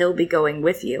black. He'll be going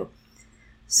with you.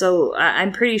 So,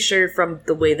 I'm pretty sure from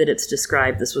the way that it's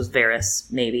described, this was Varys,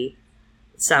 maybe.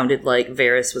 It sounded like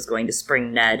Varys was going to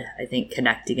spring Ned, I think,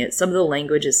 connecting it. Some of the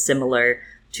language is similar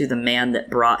to the man that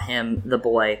brought him the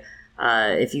boy.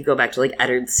 If you go back to, like,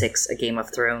 Eddard 6, A Game of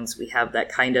Thrones, we have that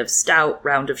kind of stout,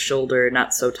 round of shoulder,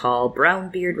 not so tall, brown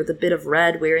beard with a bit of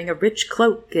red, wearing a rich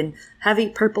cloak and heavy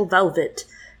purple velvet,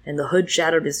 and the hood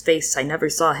shadowed his face, I never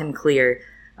saw him clear.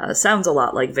 Sounds a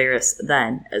lot like Varys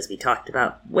then, as we talked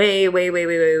about way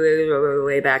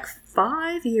back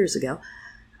 5 years ago.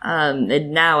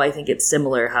 And now I think it's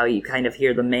similar how you kind of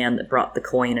hear the man that brought the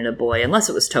coin and a boy, unless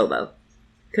it was Tobo.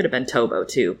 Could have been Tobo,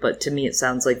 too, but to me it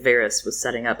sounds like Varys was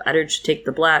setting up, Eddard should take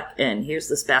the black, and here's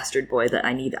this bastard boy that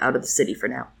I need out of the city for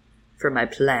now. For my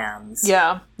plans.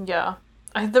 Yeah.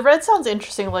 The red sounds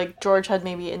interesting, like George had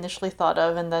maybe initially thought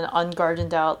of, and then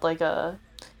ungardened out, like a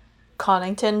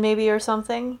Connington, maybe, or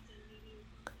something.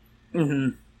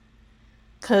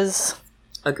 Because...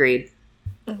 Agreed.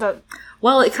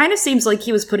 Well, it kind of seems like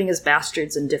he was putting his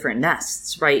bastards in different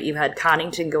nests, right? You had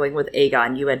Connington going with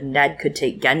Aegon. You had Ned could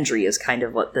take Gendry, is kind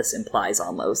of what this implies,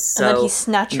 almost. So and then he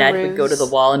snatched Ned would go to the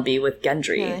Wall and be with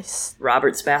Gendry. Nice.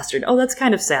 Robert's bastard. Oh, that's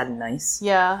kind of sad and nice.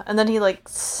 Yeah, and then he, like,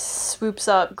 swoops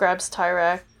up, grabs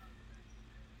Tyrek,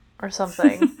 or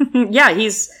something. Yeah,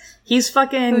 he's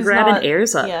fucking grabbing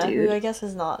heirs up, dude. Who I guess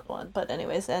is not one. But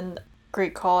anyways, and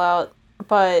great call out.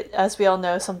 But as we all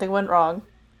know, something went wrong.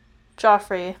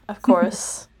 Joffrey, of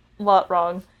course. A lot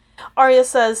wrong. Arya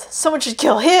says, someone should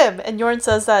kill him! And Yoren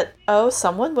says that, oh,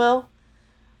 someone will.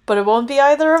 But it won't be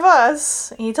either of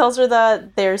us. He tells her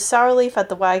that there's sour leaf at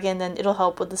the wagon and it'll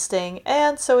help with the sting.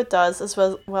 And so it does, as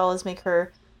well as make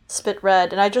her spit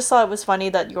red. And I just thought it was funny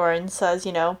that Yoren says,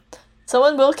 you know,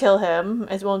 someone will kill him.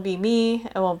 It won't be me.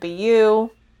 It won't be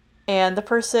you. And the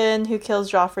person who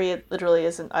kills Joffrey, it literally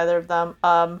isn't either of them.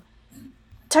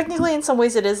 Technically, in some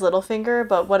ways, it is Littlefinger,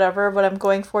 but whatever. What I'm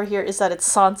going for here is that it's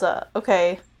Sansa.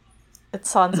 Okay.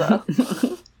 It's Sansa.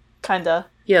 Kinda.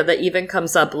 Yeah, that even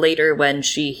comes up later when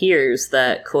she hears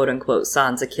that, quote-unquote,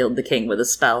 Sansa killed the king with a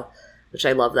spell. Which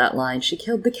I love that line. She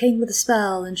killed the king with a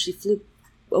spell, and she flew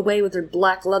away with her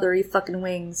black leathery fucking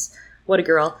wings. What a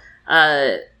girl.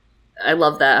 I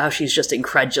love that, how she's just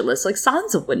incredulous. Like,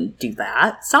 Sansa wouldn't do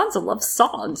that. Sansa loves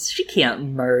songs. She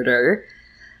can't murder.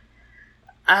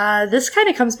 This kind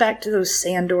of comes back to those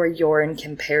Sandor-Yoren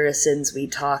comparisons we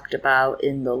talked about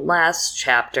in the last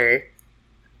chapter.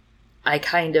 I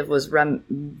kind of was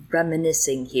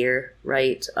reminiscing here,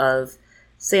 right, of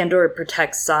Sandor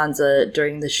protects Sansa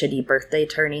during the shitty birthday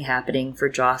tourney happening for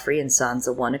Joffrey, and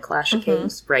Sansa won a Clash of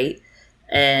Kings, right?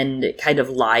 And kind of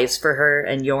lies for her,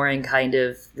 and Yoren kind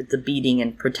of, with the beating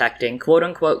and protecting, quote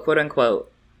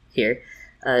unquote, here.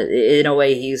 In a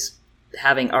way, he's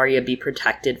having Arya be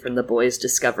protected from the boys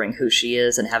discovering who she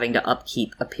is and having to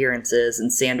upkeep appearances,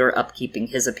 and Sandor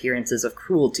upkeeping his appearances of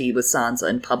cruelty with Sansa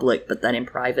in public, but then in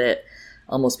private,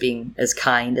 almost being as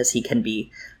kind as he can be,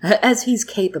 as he's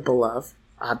capable of,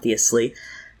 obviously.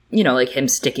 You know, like him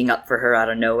sticking up for her out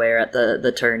of nowhere at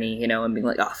the tourney, you know, and being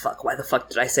like, oh, fuck, why the fuck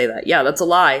did I say that? Yeah, that's a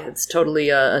lie. It's totally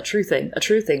a true thing,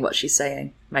 what she's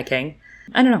saying, my king.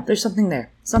 I don't know, there's something there.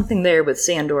 Something there with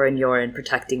Sandor and Yoren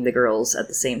protecting the girls at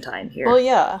the same time here. Well,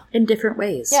 yeah. In different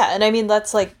ways. Yeah, and I mean,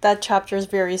 that's like, that chapter is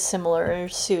very similar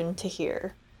soon to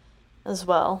here as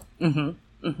well.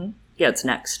 Yeah, it's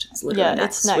next. It's literally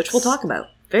next, it's next. Which we'll talk about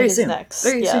very soon. Next.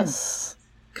 Very soon.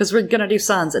 Because we're gonna do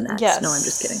Sansa next. Yes. No, I'm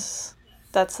just kidding.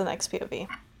 That's the next POV.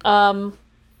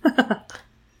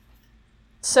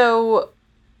 So,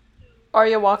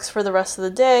 Arya walks for the rest of the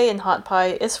day, and Hot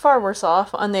Pie is far worse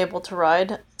off, unable to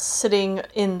ride, sitting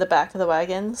in the back of the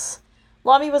wagons.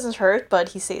 Lamy wasn't hurt, but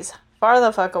he stays far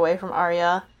the fuck away from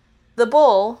Arya. The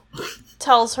bull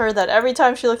tells her that every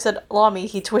time she looks at Lamy,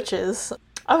 he twitches.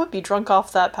 I would be drunk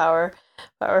off that power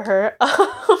if I were her.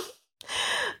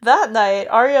 That night,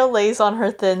 Arya lays on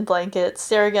her thin blanket,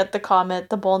 staring at the comet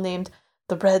the bull named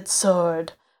the Red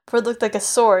Sword, for it looked like a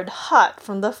sword hot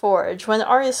from the forge. When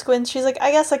Arya squints, she's like,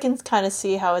 I guess I can kind of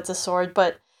see how it's a sword,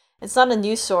 but it's not a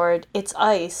new sword, it's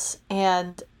ice,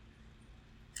 and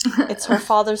it's her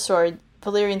father's sword,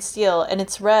 Valyrian steel, and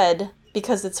it's red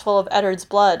because it's full of Eddard's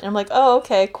blood. And I'm like, oh,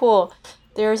 okay, cool.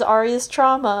 There's Arya's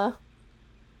trauma.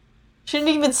 She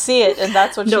didn't even see it, and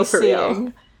that's what she's seeing.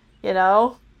 Real. You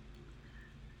know?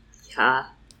 Yeah.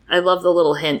 I love the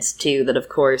little hints, too, that, of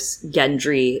course, it's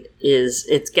Gendry,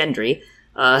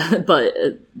 but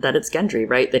that it's Gendry,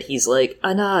 right? That he's like,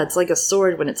 nah, it's like a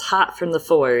sword when it's hot from the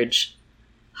forge.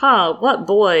 What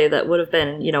boy that would have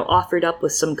been, offered up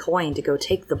with some coin to go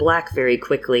take the black very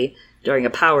quickly during a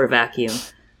power vacuum.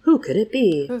 Who could it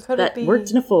be that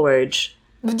worked in a forge?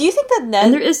 Do you think that Ned...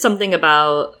 And there is something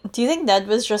about... Do you think Ned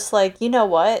was just like, you know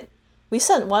what? We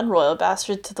sent one royal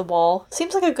bastard to the wall.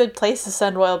 Seems like a good place to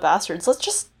send royal bastards. Let's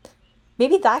just...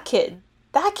 Maybe that kid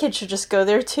should just go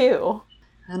there too.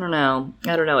 I don't know.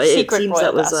 It seems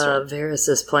that was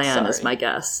Varys' plan, is my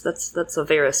guess. That's a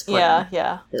Varys plan.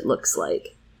 Yeah. It looks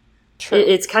like. True.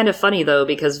 It's kind of funny, though,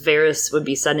 because Varys would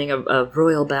be sending a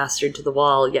royal bastard to the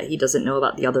wall, yet he doesn't know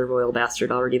about the other royal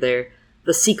bastard already there.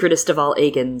 The secretest of all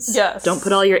Aegons. Yes. Don't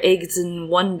put all your eggs in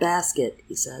one basket,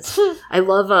 he says. I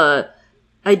love,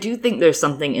 I do think there's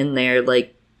something in there,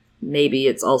 like, maybe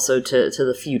it's also to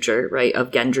the future, right, of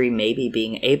Gendry maybe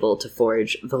being able to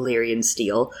forge Valyrian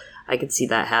steel. I could see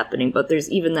that happening, but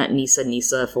there's even that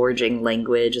Nissa forging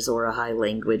language, Azor Ahai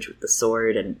language with the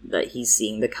sword, and that he's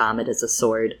seeing the comet as a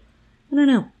sword. I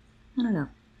don't know.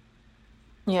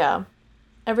 Yeah.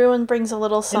 Everyone brings a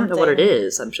little something. I don't know what it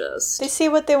is, I'm just... They see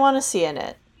what they want to see in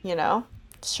it,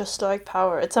 It's just stoic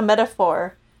power. It's a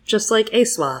metaphor. Just like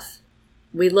ASOIAF.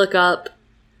 We look up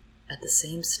at the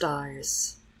same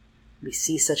stars. We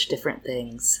see such different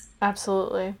things.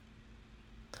 Absolutely.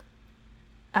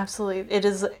 It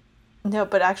is... No,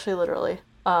 but actually literally.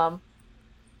 But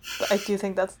I do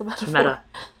think that's the metaphor.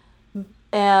 Meta.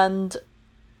 And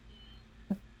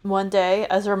one day,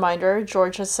 as a reminder,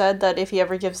 George has said that if he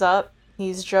ever gives up,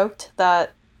 he's joked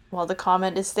that while the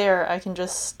comet is there, I can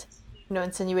just,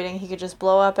 insinuating he could just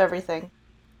blow up everything.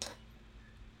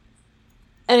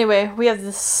 Anyway, we have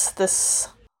this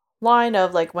line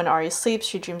of, like, when Arya sleeps,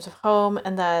 she dreams of home,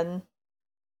 and then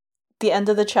the end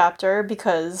of the chapter,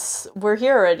 because we're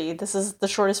here already. This is the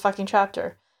shortest fucking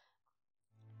chapter.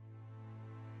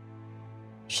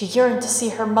 She yearned to see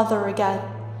her mother again,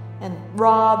 and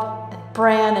Robb, and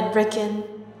Bran, and Rickon.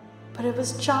 But it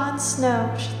was Jon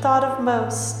Snow she thought of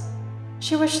most.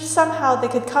 She wished somehow they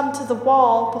could come to the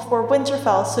wall before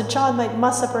Winterfell so Jon might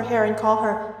muss up her hair and call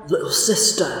her, "Little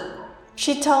sister."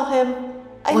 She'd tell him,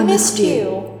 I missed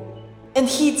you. And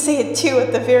he'd say it too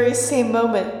at the very same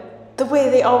moment. The way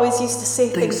they always used to say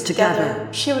things together.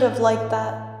 She would have liked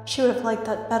that. She would have liked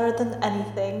that better than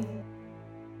anything.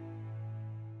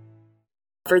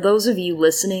 For those of you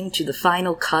listening to the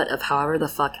final cut of however the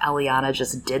fuck Eliana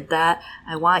just did that,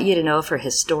 I want you to know for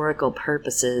historical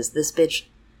purposes, this bitch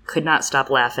could not stop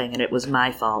laughing and it was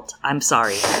my fault. I'm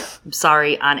sorry. I'm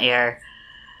sorry on air.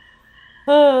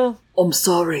 I'm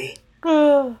sorry.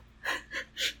 Man,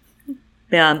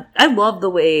 I love the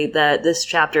way that this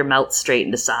chapter melts straight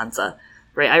into Sansa.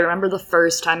 Right, I remember the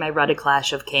first time I read A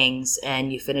Clash of Kings,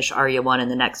 and you finish Arya 1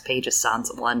 and the next page is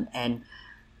Sansa 1, and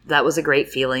that was a great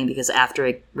feeling because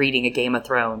after reading A Game of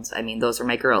Thrones, I mean, those were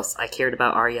my girls. I cared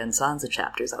about Arya and Sansa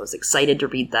chapters. I was excited to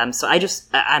read them, so I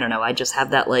don't know, I just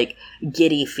have that, like,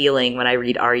 giddy feeling when I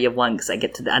read Arya 1 because I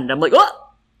get to the end and I'm like,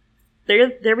 oh!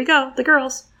 There we go, the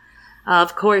girls.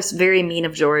 Of course, very mean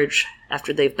of George,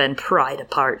 after they've been pried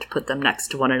apart, to put them next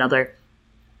to one another.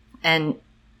 And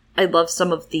I love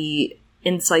some of the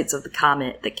insights of the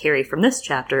comet that carry from this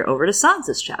chapter over to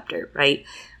Sansa's chapter, right?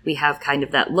 We have kind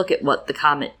of that look at what the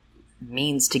comet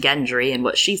means to Gendry and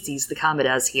what she sees the comet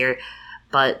as here,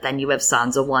 but then you have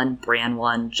Sansa 1, Bran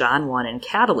 1, Jon 1, and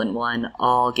Catelyn 1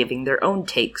 all giving their own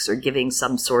takes or giving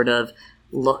some sort of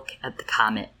look at the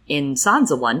comet. In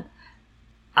Sansa 1,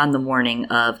 on the morning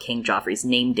of King Joffrey's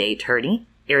name day tourney,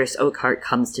 Eris Oakhart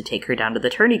comes to take her down to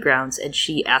the tourney grounds, and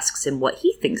she asks him what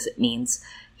he thinks it means.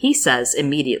 He says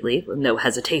immediately, with no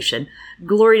hesitation,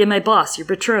 "Glory to my boss, you're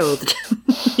betrothed."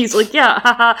 He's like, yeah,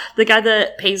 haha, the guy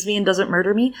that pays me and doesn't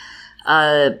murder me.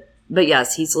 But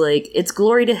yes, he's like, "It's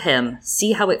glory to him.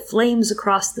 See how it flames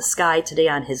across the sky today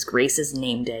on his grace's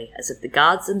name day, as if the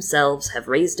gods themselves have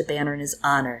raised a banner in his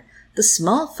honor. The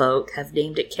small folk have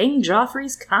named it King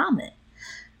Joffrey's Comet."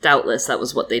 Doubtless that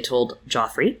was what they told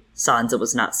Joffrey. Sansa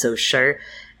was not so sure.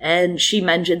 And she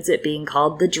mentions it being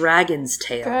called the Dragon's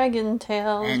Tail. Dragon's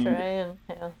Tail.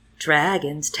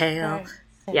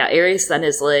 Yeah, Aerys then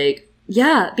is like,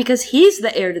 yeah, because he's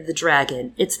the heir to the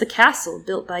dragon. It's the castle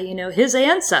built by, his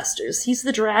ancestors. He's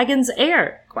the dragon's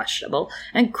heir. Questionable.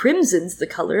 And crimson's the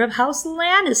color of House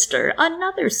Lannister.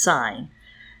 Another sign.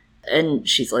 And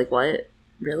she's like, what?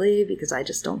 Really? Because I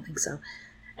just don't think so.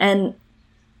 And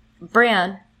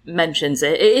Bran mentions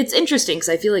it. It's interesting because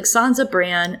I feel like Sansa,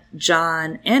 Bran,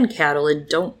 Jon, and Catelyn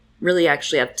don't really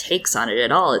actually have takes on it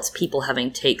at all. It's people having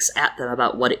takes at them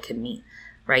about what it could mean,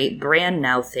 right? Bran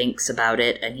now thinks about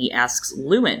it and he asks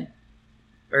Luwin,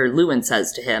 or Luwin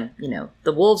says to him,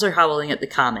 the wolves are howling at the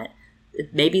comet.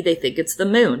 Maybe they think it's the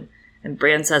moon. And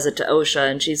Bran says it to Osha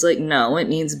and she's like, no, it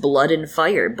means blood and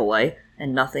fire, boy,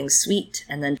 and nothing sweet.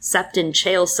 And then Septon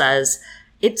Chael says,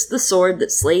 it's the sword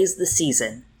that slays the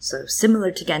season. So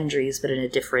similar to Gendry's, but in a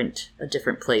different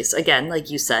place. Again, like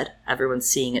you said, everyone's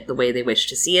seeing it the way they wish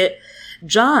to see it.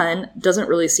 Jon doesn't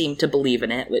really seem to believe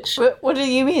in it, which what do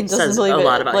you mean? Says a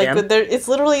lot about him. It's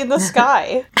literally in the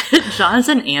sky. Jon's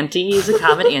an anti. He's a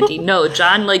comet anti. No,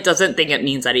 Jon doesn't think it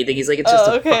means anything. He's like, it's just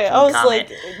a fucking I was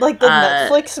comet. like the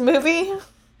Netflix movie.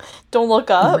 Don't Look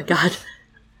Up. Oh my god,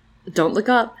 Don't Look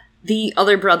Up. The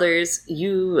other brothers,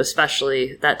 you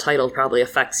especially, that title probably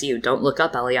affects you. Don't Look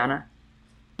Up, Eliana.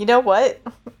 You know what?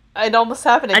 It almost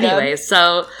happened again. Anyway,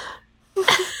 so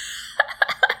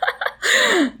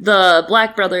the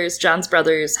Black brothers, Jon's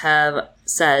brothers, have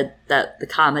said that the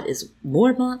comet is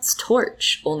Mormont's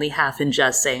torch, only half in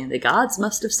jest, saying the gods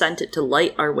must have sent it to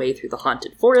light our way through the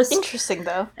haunted forest. Interesting,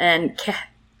 though. And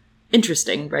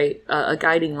interesting, right? A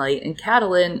guiding light. And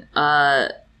Catelyn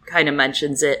kind of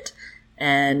mentions it,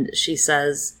 and she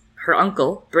says her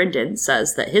uncle, Brynden,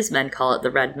 says that his men call it the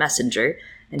Red Messenger,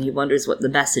 and he wonders what the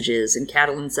message is, and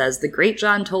Catelyn says, the great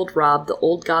Jon told Robb the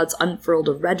old gods unfurled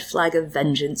a red flag of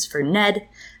vengeance for Ned.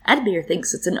 Edmure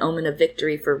thinks it's an omen of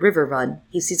victory for Riverrun.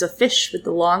 He sees a fish with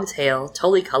the long tail,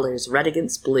 Tully colors, red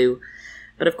against blue.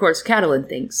 But of course Catelyn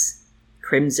thinks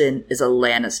crimson is a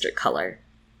Lannister color.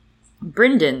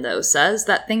 Brynden, though, says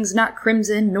that thing's not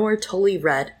crimson nor Tully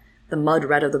red. The mud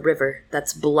red of the river,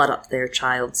 that's blood up there,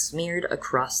 child, smeared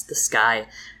across the sky.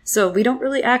 So we don't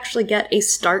really actually get a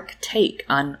stark take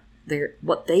on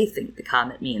what they think the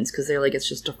comet means, because they're like, it's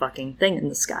just a fucking thing in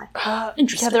the sky.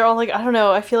 Interesting. Yeah, they're all like, I don't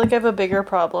know, I feel like I have a bigger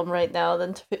problem right now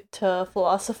than to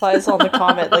philosophize on the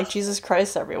comet. Like, Jesus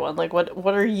Christ, everyone. Like,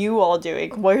 what are you all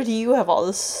doing? Where do you have all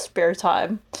this spare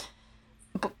time?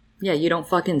 Yeah, you don't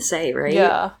fucking say, right?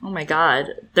 Yeah. Oh my god.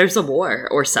 There's a war.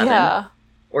 Or 7. Yeah.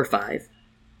 Or 5.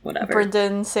 Whatever.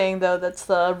 Brynden saying, though, that's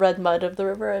the red mud of the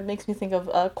river. It makes me think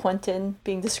of Quentin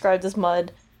being described as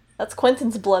mud. That's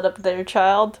Quentin's blood up there,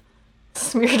 child.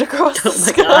 Smeared across the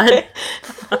sky.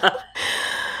 God.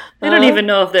 I don't even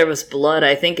know if there was blood.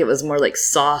 I think it was more like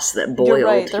sauce that boiled. You're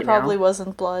right. There probably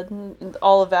wasn't blood.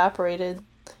 All evaporated.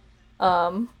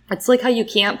 It's like how you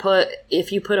can't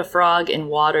if you put a frog in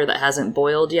water that hasn't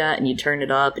boiled yet and you turn it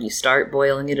up and you start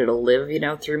boiling it, it'll live,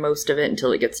 through most of it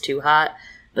until it gets too hot.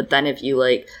 But then if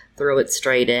you, throw it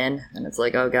straight in, and it's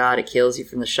like, oh god, it kills you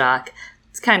from the shock.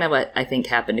 It's kind of what I think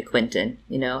happened to Quentin.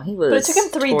 He was But it took him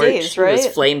 3 days, right? He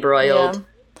was flame broiled. Yeah.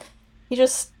 He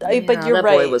just... but you're that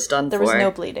right. Boy was done there for. was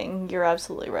no bleeding. You're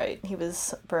absolutely right. He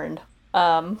was burned.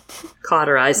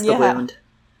 Cauterized the wound.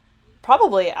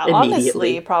 Probably.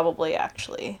 Honestly, probably,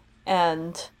 actually.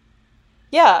 And...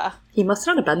 yeah. He must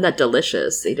not have been that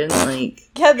delicious. They didn't,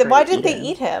 yeah, then why didn't they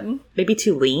eat him? Maybe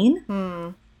too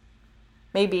lean?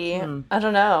 Maybe. I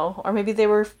don't know. Or maybe they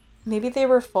were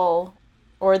full.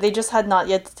 Or they just had not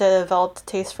yet developed a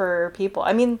taste for people.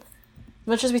 I mean, as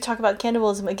much as we talk about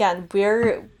cannibalism, again,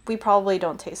 we probably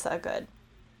don't taste that good.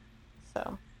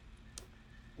 So.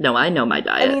 No, I know my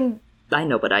diet. I mean, I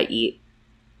know what I eat.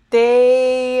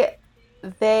 They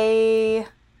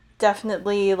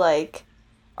definitely,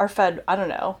 are fed, I don't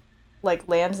know,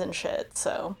 lambs and shit,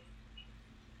 so.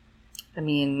 I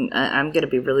mean, I'm going to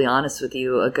be really honest with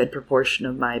you. A good proportion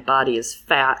of my body is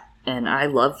fat, and I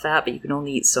love fat, but you can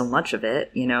only eat so much of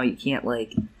it. You can't,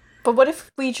 But what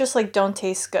if we just, don't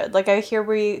taste good? I hear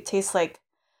we taste like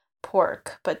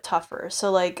pork, but tougher.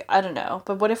 So, I don't know.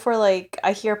 But what if we're,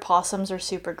 I hear possums are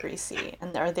super greasy,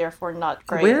 and are therefore not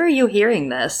great. Where are you hearing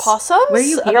this? Possums? Where are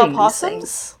you hearing about possums? These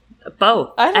things?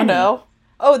 Both. I don't know.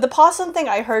 Oh, the possum thing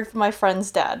I heard from my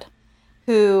friend's dad,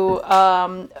 who,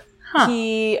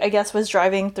 he, I guess, was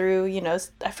driving through,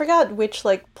 I forgot which,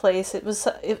 place. It was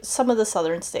some of the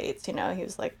southern states, he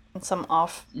was, in some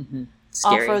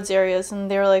off-roads areas,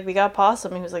 and they were like, we got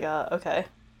possum. He was like, okay.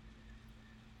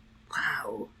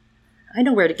 Wow. I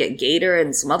know where to get gator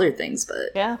and some other things, but...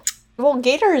 yeah. Well,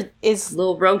 gator is...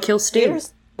 little roadkill stew.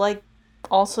 Gator's,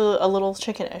 also a little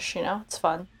chickenish, it's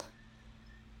fun.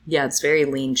 Yeah, it's very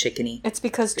lean chickeny. It's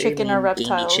because chicken are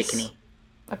reptiles. Chickeny.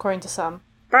 According to some.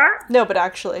 Bark. No, but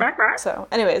actually. Bark, bark. So,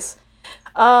 anyways.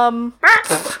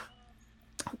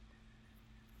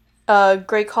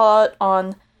 Great call out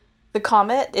on the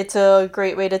comet. It's a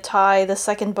great way to tie the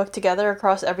second book together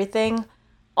across everything.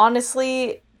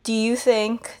 Honestly, do you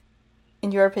think,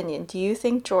 in your opinion,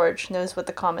 George knows what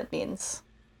the comet means?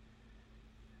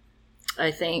 I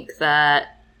think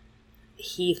that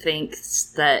he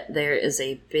thinks that there is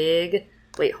a big...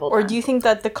 Wait, hold on. Or do you think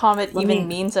that the comet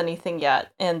means anything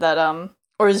yet? And that,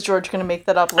 or is George going to make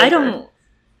that up later? I don't...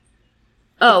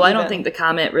 Oh, I don't think the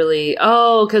comet really...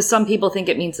 Oh, because some people think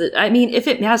it means that... I mean, if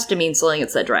it has to mean something,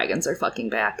 it's that dragons are fucking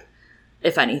back.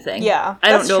 If anything. Yeah, I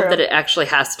don't know that it actually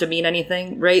has to mean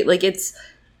anything, right? It's...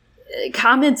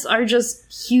 Comets are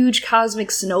just huge cosmic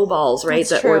snowballs, right?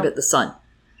 That orbit the sun.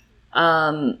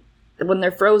 When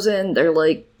they're frozen, they're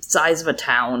size of a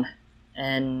town.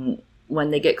 And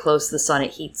when they get close to the sun,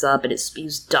 it heats up and it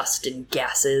spews dust and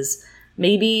gases.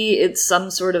 Maybe it's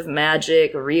some sort of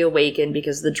magic reawakened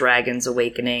because the dragon's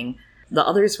awakening. The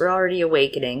others were already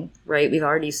awakening, right? We've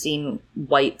already seen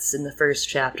whites in the first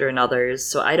chapter and others,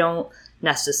 so I don't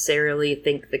necessarily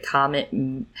think the comet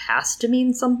has to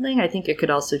mean something. I think it could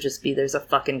also just be there's a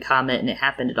fucking comet and it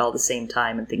happened at all the same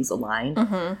time and things aligned.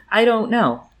 Mm-hmm. I don't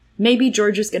know. Maybe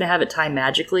George is going to have it timed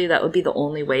magically. That would be the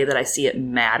only way that I see it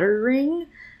mattering.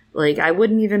 I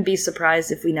wouldn't even be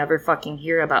surprised if we never fucking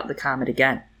hear about the comet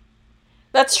again.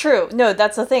 That's true. No,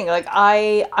 that's the thing.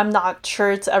 I'm not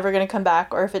sure it's ever going to come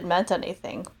back or if it meant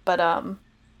anything. But,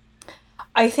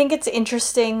 I think it's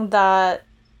interesting that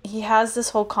he has this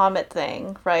whole comet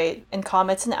thing, right? And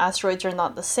comets and asteroids are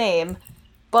not the same,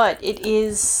 but it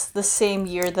is the same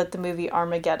year that the movie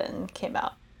Armageddon came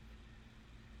out.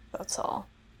 That's all.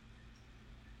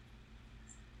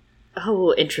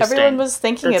 Oh, interesting. Everyone was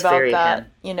thinking about that,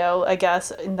 I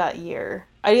guess, in that year.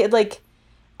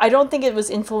 I don't think it was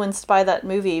influenced by that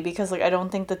movie because, I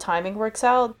don't think the timing works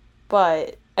out,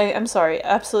 but I'm sorry,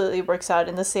 absolutely works out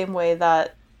in the same way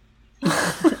that...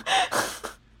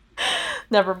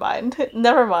 Never mind.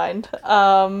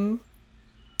 I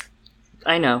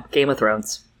know, Game of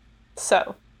Thrones.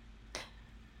 So,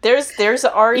 there's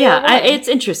Arya. Yeah, it's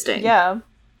interesting. Yeah.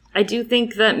 I do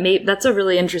think that that's a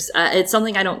really interesting... it's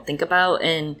something I don't think about,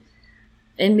 and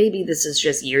maybe this is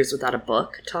just years without a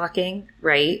book talking,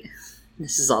 right?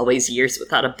 This is always years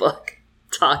without a book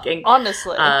talking.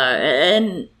 Honestly.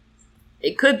 And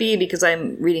it could be because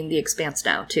I'm reading The Expanse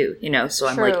now, too, so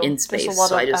I'm, in space,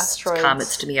 so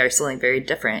comets to me are something very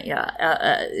different,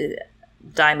 yeah.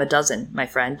 Dime a dozen, my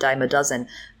friend, dime a dozen.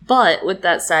 But, with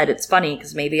that said, it's funny,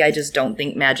 because maybe I just don't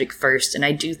think magic first, and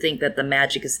I do think that the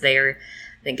magic is there.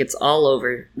 I think it's all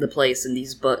over the place in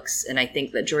these books, and I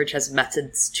think that George has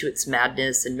methods to its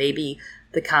madness, and maybe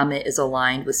the comet is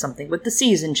aligned with something with the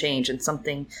season change and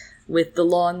something with the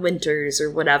long winters or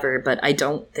whatever, but I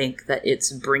don't think that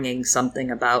it's bringing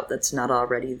something about that's not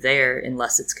already there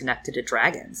unless it's connected to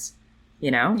dragons,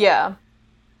 you know? Yeah.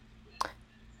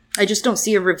 I just don't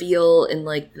see a reveal in,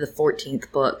 like, the 14th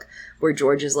book where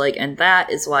George is like, and that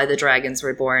is why the dragons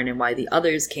were born and why the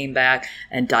others came back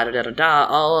and da-da-da-da-da,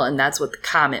 all, and that's what the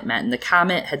comet meant. And the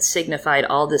comet had signified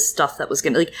all this stuff that was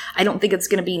going to, like, I don't think it's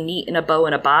going to be neat in a bow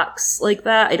in a box like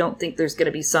that. I don't think there's going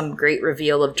to be some great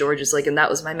reveal of George's like, and that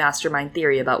was my mastermind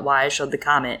theory about why I showed the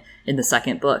comet in the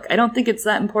second book. I don't think it's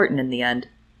that important in the end.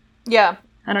 Yeah.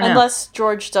 I don't know. Unless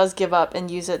George does give up and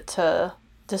use it to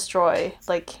destroy,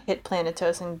 like, hit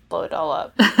Planetos and blow it all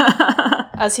up.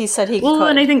 As he said he could. Well,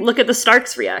 and I think, look at the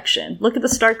Stark's reaction. Look at the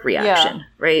Stark reaction,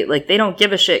 right? Like, they don't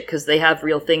give a shit because they have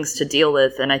real things to deal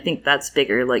with, and I think that's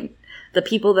bigger. Like, the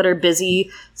people that are busy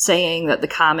saying that the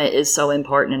comet is so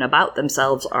important and about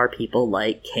themselves are people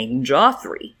like King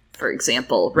Joffrey, for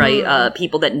example, right?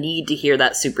 People that need to hear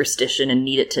that superstition and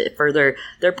need it to further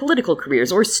their political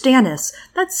careers. Or Stannis.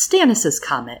 That's Stannis'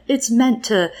 comet. It's meant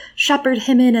to shepherd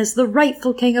him in as the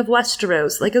rightful king of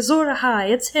Westeros. Like Azor Ahai,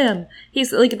 it's him.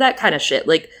 He's like that kind of shit.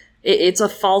 Like, it's a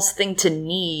false thing to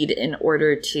need in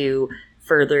order to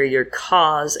further your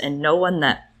cause, and no one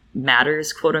that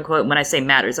matters, quote unquote. When I say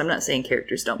matters, I'm not saying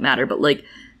characters don't matter, but like,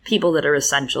 people that are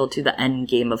essential to the end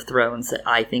Game of Thrones that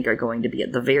I think are going to be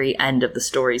at the very end of the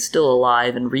story, still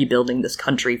alive and rebuilding this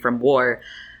country from war.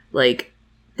 Like,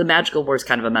 the magical war is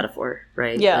kind of a metaphor,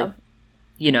 right? Yeah. Like,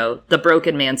 you know, the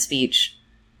broken man speech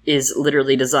is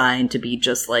literally designed to be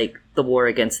just like the war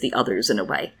against the others in a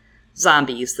way.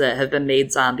 Zombies that have been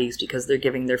made zombies because they're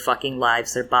giving their fucking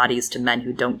lives, their bodies to men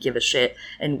who don't give a shit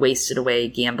and waste it away,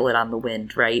 gamble it on the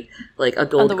wind, right? Like, a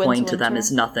gold coin to them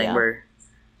is nothing, yeah. where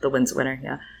the wind's winner,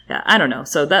 yeah. Yeah, I don't know.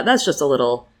 So that's just a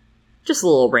little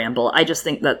ramble. I just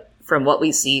think that from what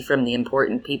we see from the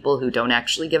important people who don't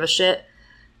actually give a shit,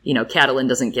 you know, Catelyn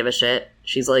doesn't give a shit.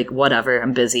 She's like, whatever,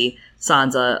 I'm busy.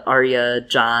 Sansa, Arya,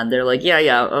 Jon, they're like,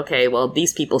 yeah, okay, well,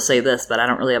 these people say this, but I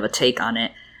don't really have a take on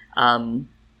it. I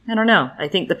don't know. I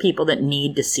think the people that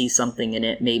need to see something in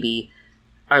it maybe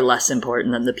are less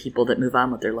important than the people that move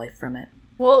on with their life from it.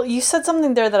 Well, you said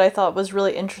something there that I thought was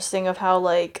really interesting of how,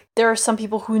 like, there are some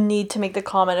people who need to make the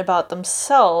comment about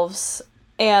themselves,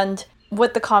 and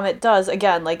what the comment does,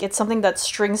 again, like, it's something that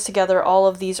strings together all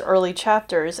of these early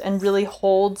chapters and really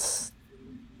holds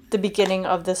the beginning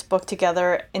of this book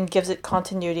together and gives it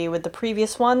continuity with the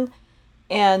previous one.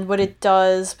 And what it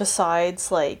does,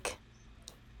 besides, like,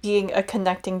 being a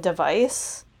connecting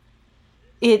device,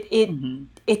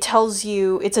 it tells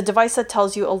you, it's a device that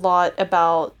tells you a lot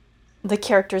about the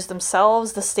characters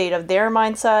themselves, the state of their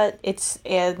mindset,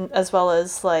 and as well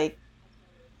as, like,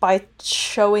 by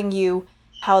showing you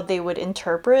how they would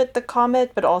interpret the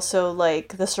comet, but also,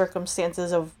 like, the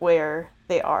circumstances of where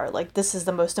they are. Like, this is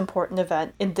the most important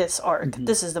event in this arc.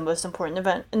 This is the most important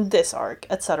event in this arc,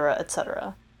 etc.,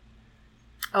 etc.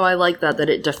 Oh, I like that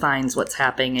it defines what's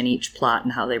happening in each plot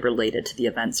and how they relate it to the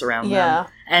events around them.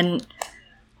 And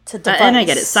I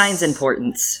get it. Sign's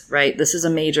importance, right? This is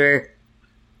a major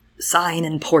sign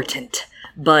important,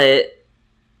 but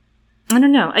I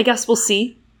don't know. I guess we'll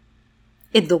see.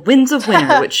 In The Winds of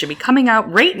Winter, which should be coming out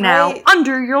right now,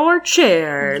 under your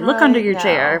chair. Look under your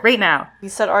chair right now. You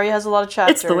said Arya has a lot of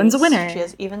chapters. It's The Winds of Winter. She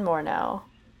has even more now.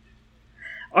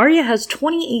 Arya has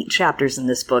 28 chapters in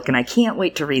this book, and I can't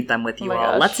wait to read them with you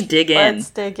all. Let's dig in. Let's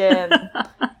dig in.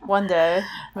 One day,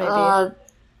 maybe.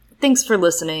 Thanks for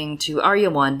listening to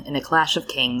Arya 1 in A Clash of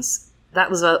Kings. That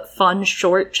was a fun,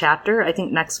 short chapter. I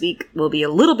think next week will be a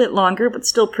little bit longer, but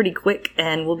still pretty quick,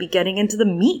 and we'll be getting into the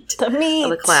meat of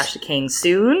A Clash of Kings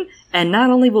soon. And not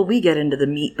only will we get into the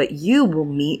meat, but you will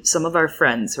meet some of our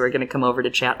friends who are going to come over to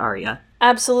chat Arya.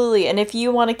 Absolutely, and if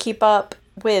you want to keep up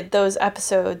with those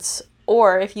episodes,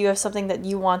 or if you have something that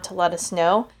you want to let us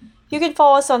know, you can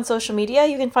follow us on social media.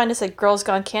 You can find us at Girls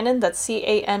Gone Canon, that's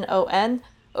CANON,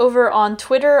 over on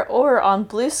Twitter or on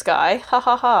Blue Sky. Ha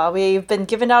ha ha. We've been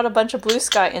giving out a bunch of Blue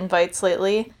Sky invites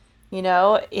lately, you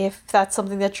know, if that's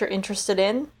something that you're interested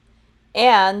in.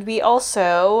 And we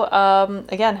also,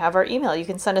 again, have our email. You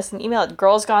can send us an email at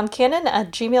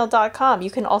girlsgonecanon@gmail.com. You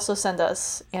can also send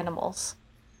us animals.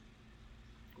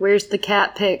 Where's the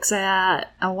cat pics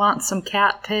at? I want some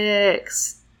cat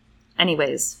pics.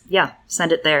 Anyways, yeah,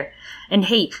 send it there. And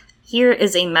hey, here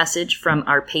is a message from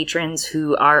our patrons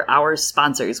who are our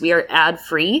sponsors. We are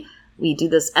ad-free. We do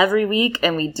this every week,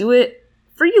 and we do it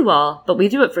for you all, but we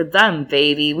do it for them,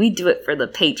 baby. We do it for the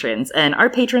patrons. And our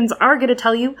patrons are going to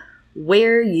tell you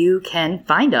where you can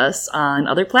find us on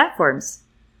other platforms.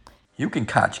 You can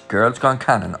catch Girls Gone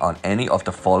Canon on any of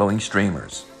the following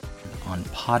streamers. On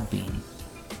Podbean,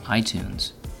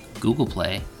 iTunes, Google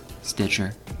Play,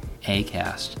 Stitcher,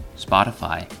 Acast,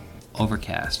 Spotify,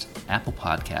 Overcast, Apple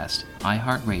Podcast,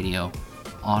 iHeartRadio,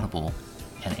 Audible,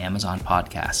 and Amazon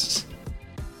Podcasts.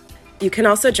 You can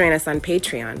also join us on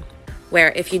Patreon,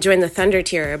 where if you join the Thunder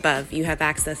tier or above, you have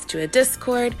access to a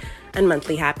Discord and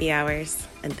monthly happy hours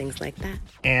and things like that.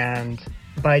 And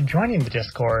by joining the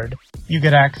Discord, you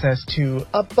get access to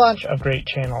a bunch of great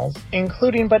channels,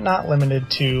 including but not limited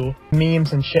to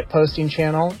memes and shitposting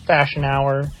channel, Fashion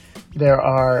Hour. There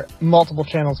are multiple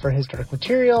channels for historic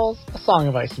materials, A Song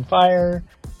of Ice and Fire.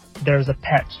 There's a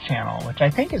pets channel, which I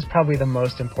think is probably the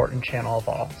most important channel of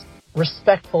all.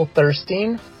 Respectful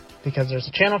Thirsting, because there's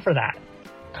a channel for that.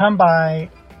 Come by,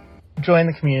 join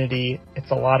the community.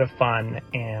 It's a lot of fun,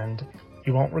 and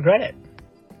you won't regret it.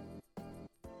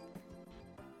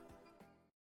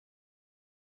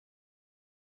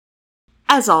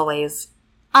 As always,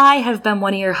 I have been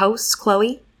one of your hosts,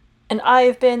 Chloe. And I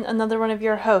have been another one of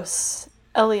your hosts,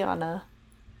 Eliana.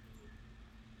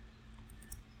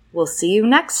 We'll see you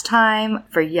next time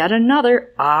for yet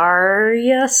another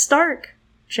Arya Stark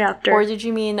chapter. Or did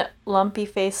you mean lumpy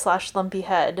face / lumpy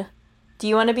head? Do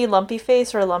you want to be lumpy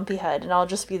face or lumpy head? And I'll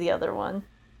just be the other one.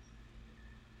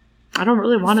 I don't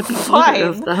really want to be Fine. either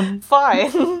of them.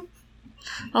 Fine.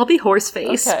 I'll be horse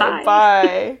face. Okay,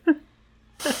 bye.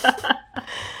 bye.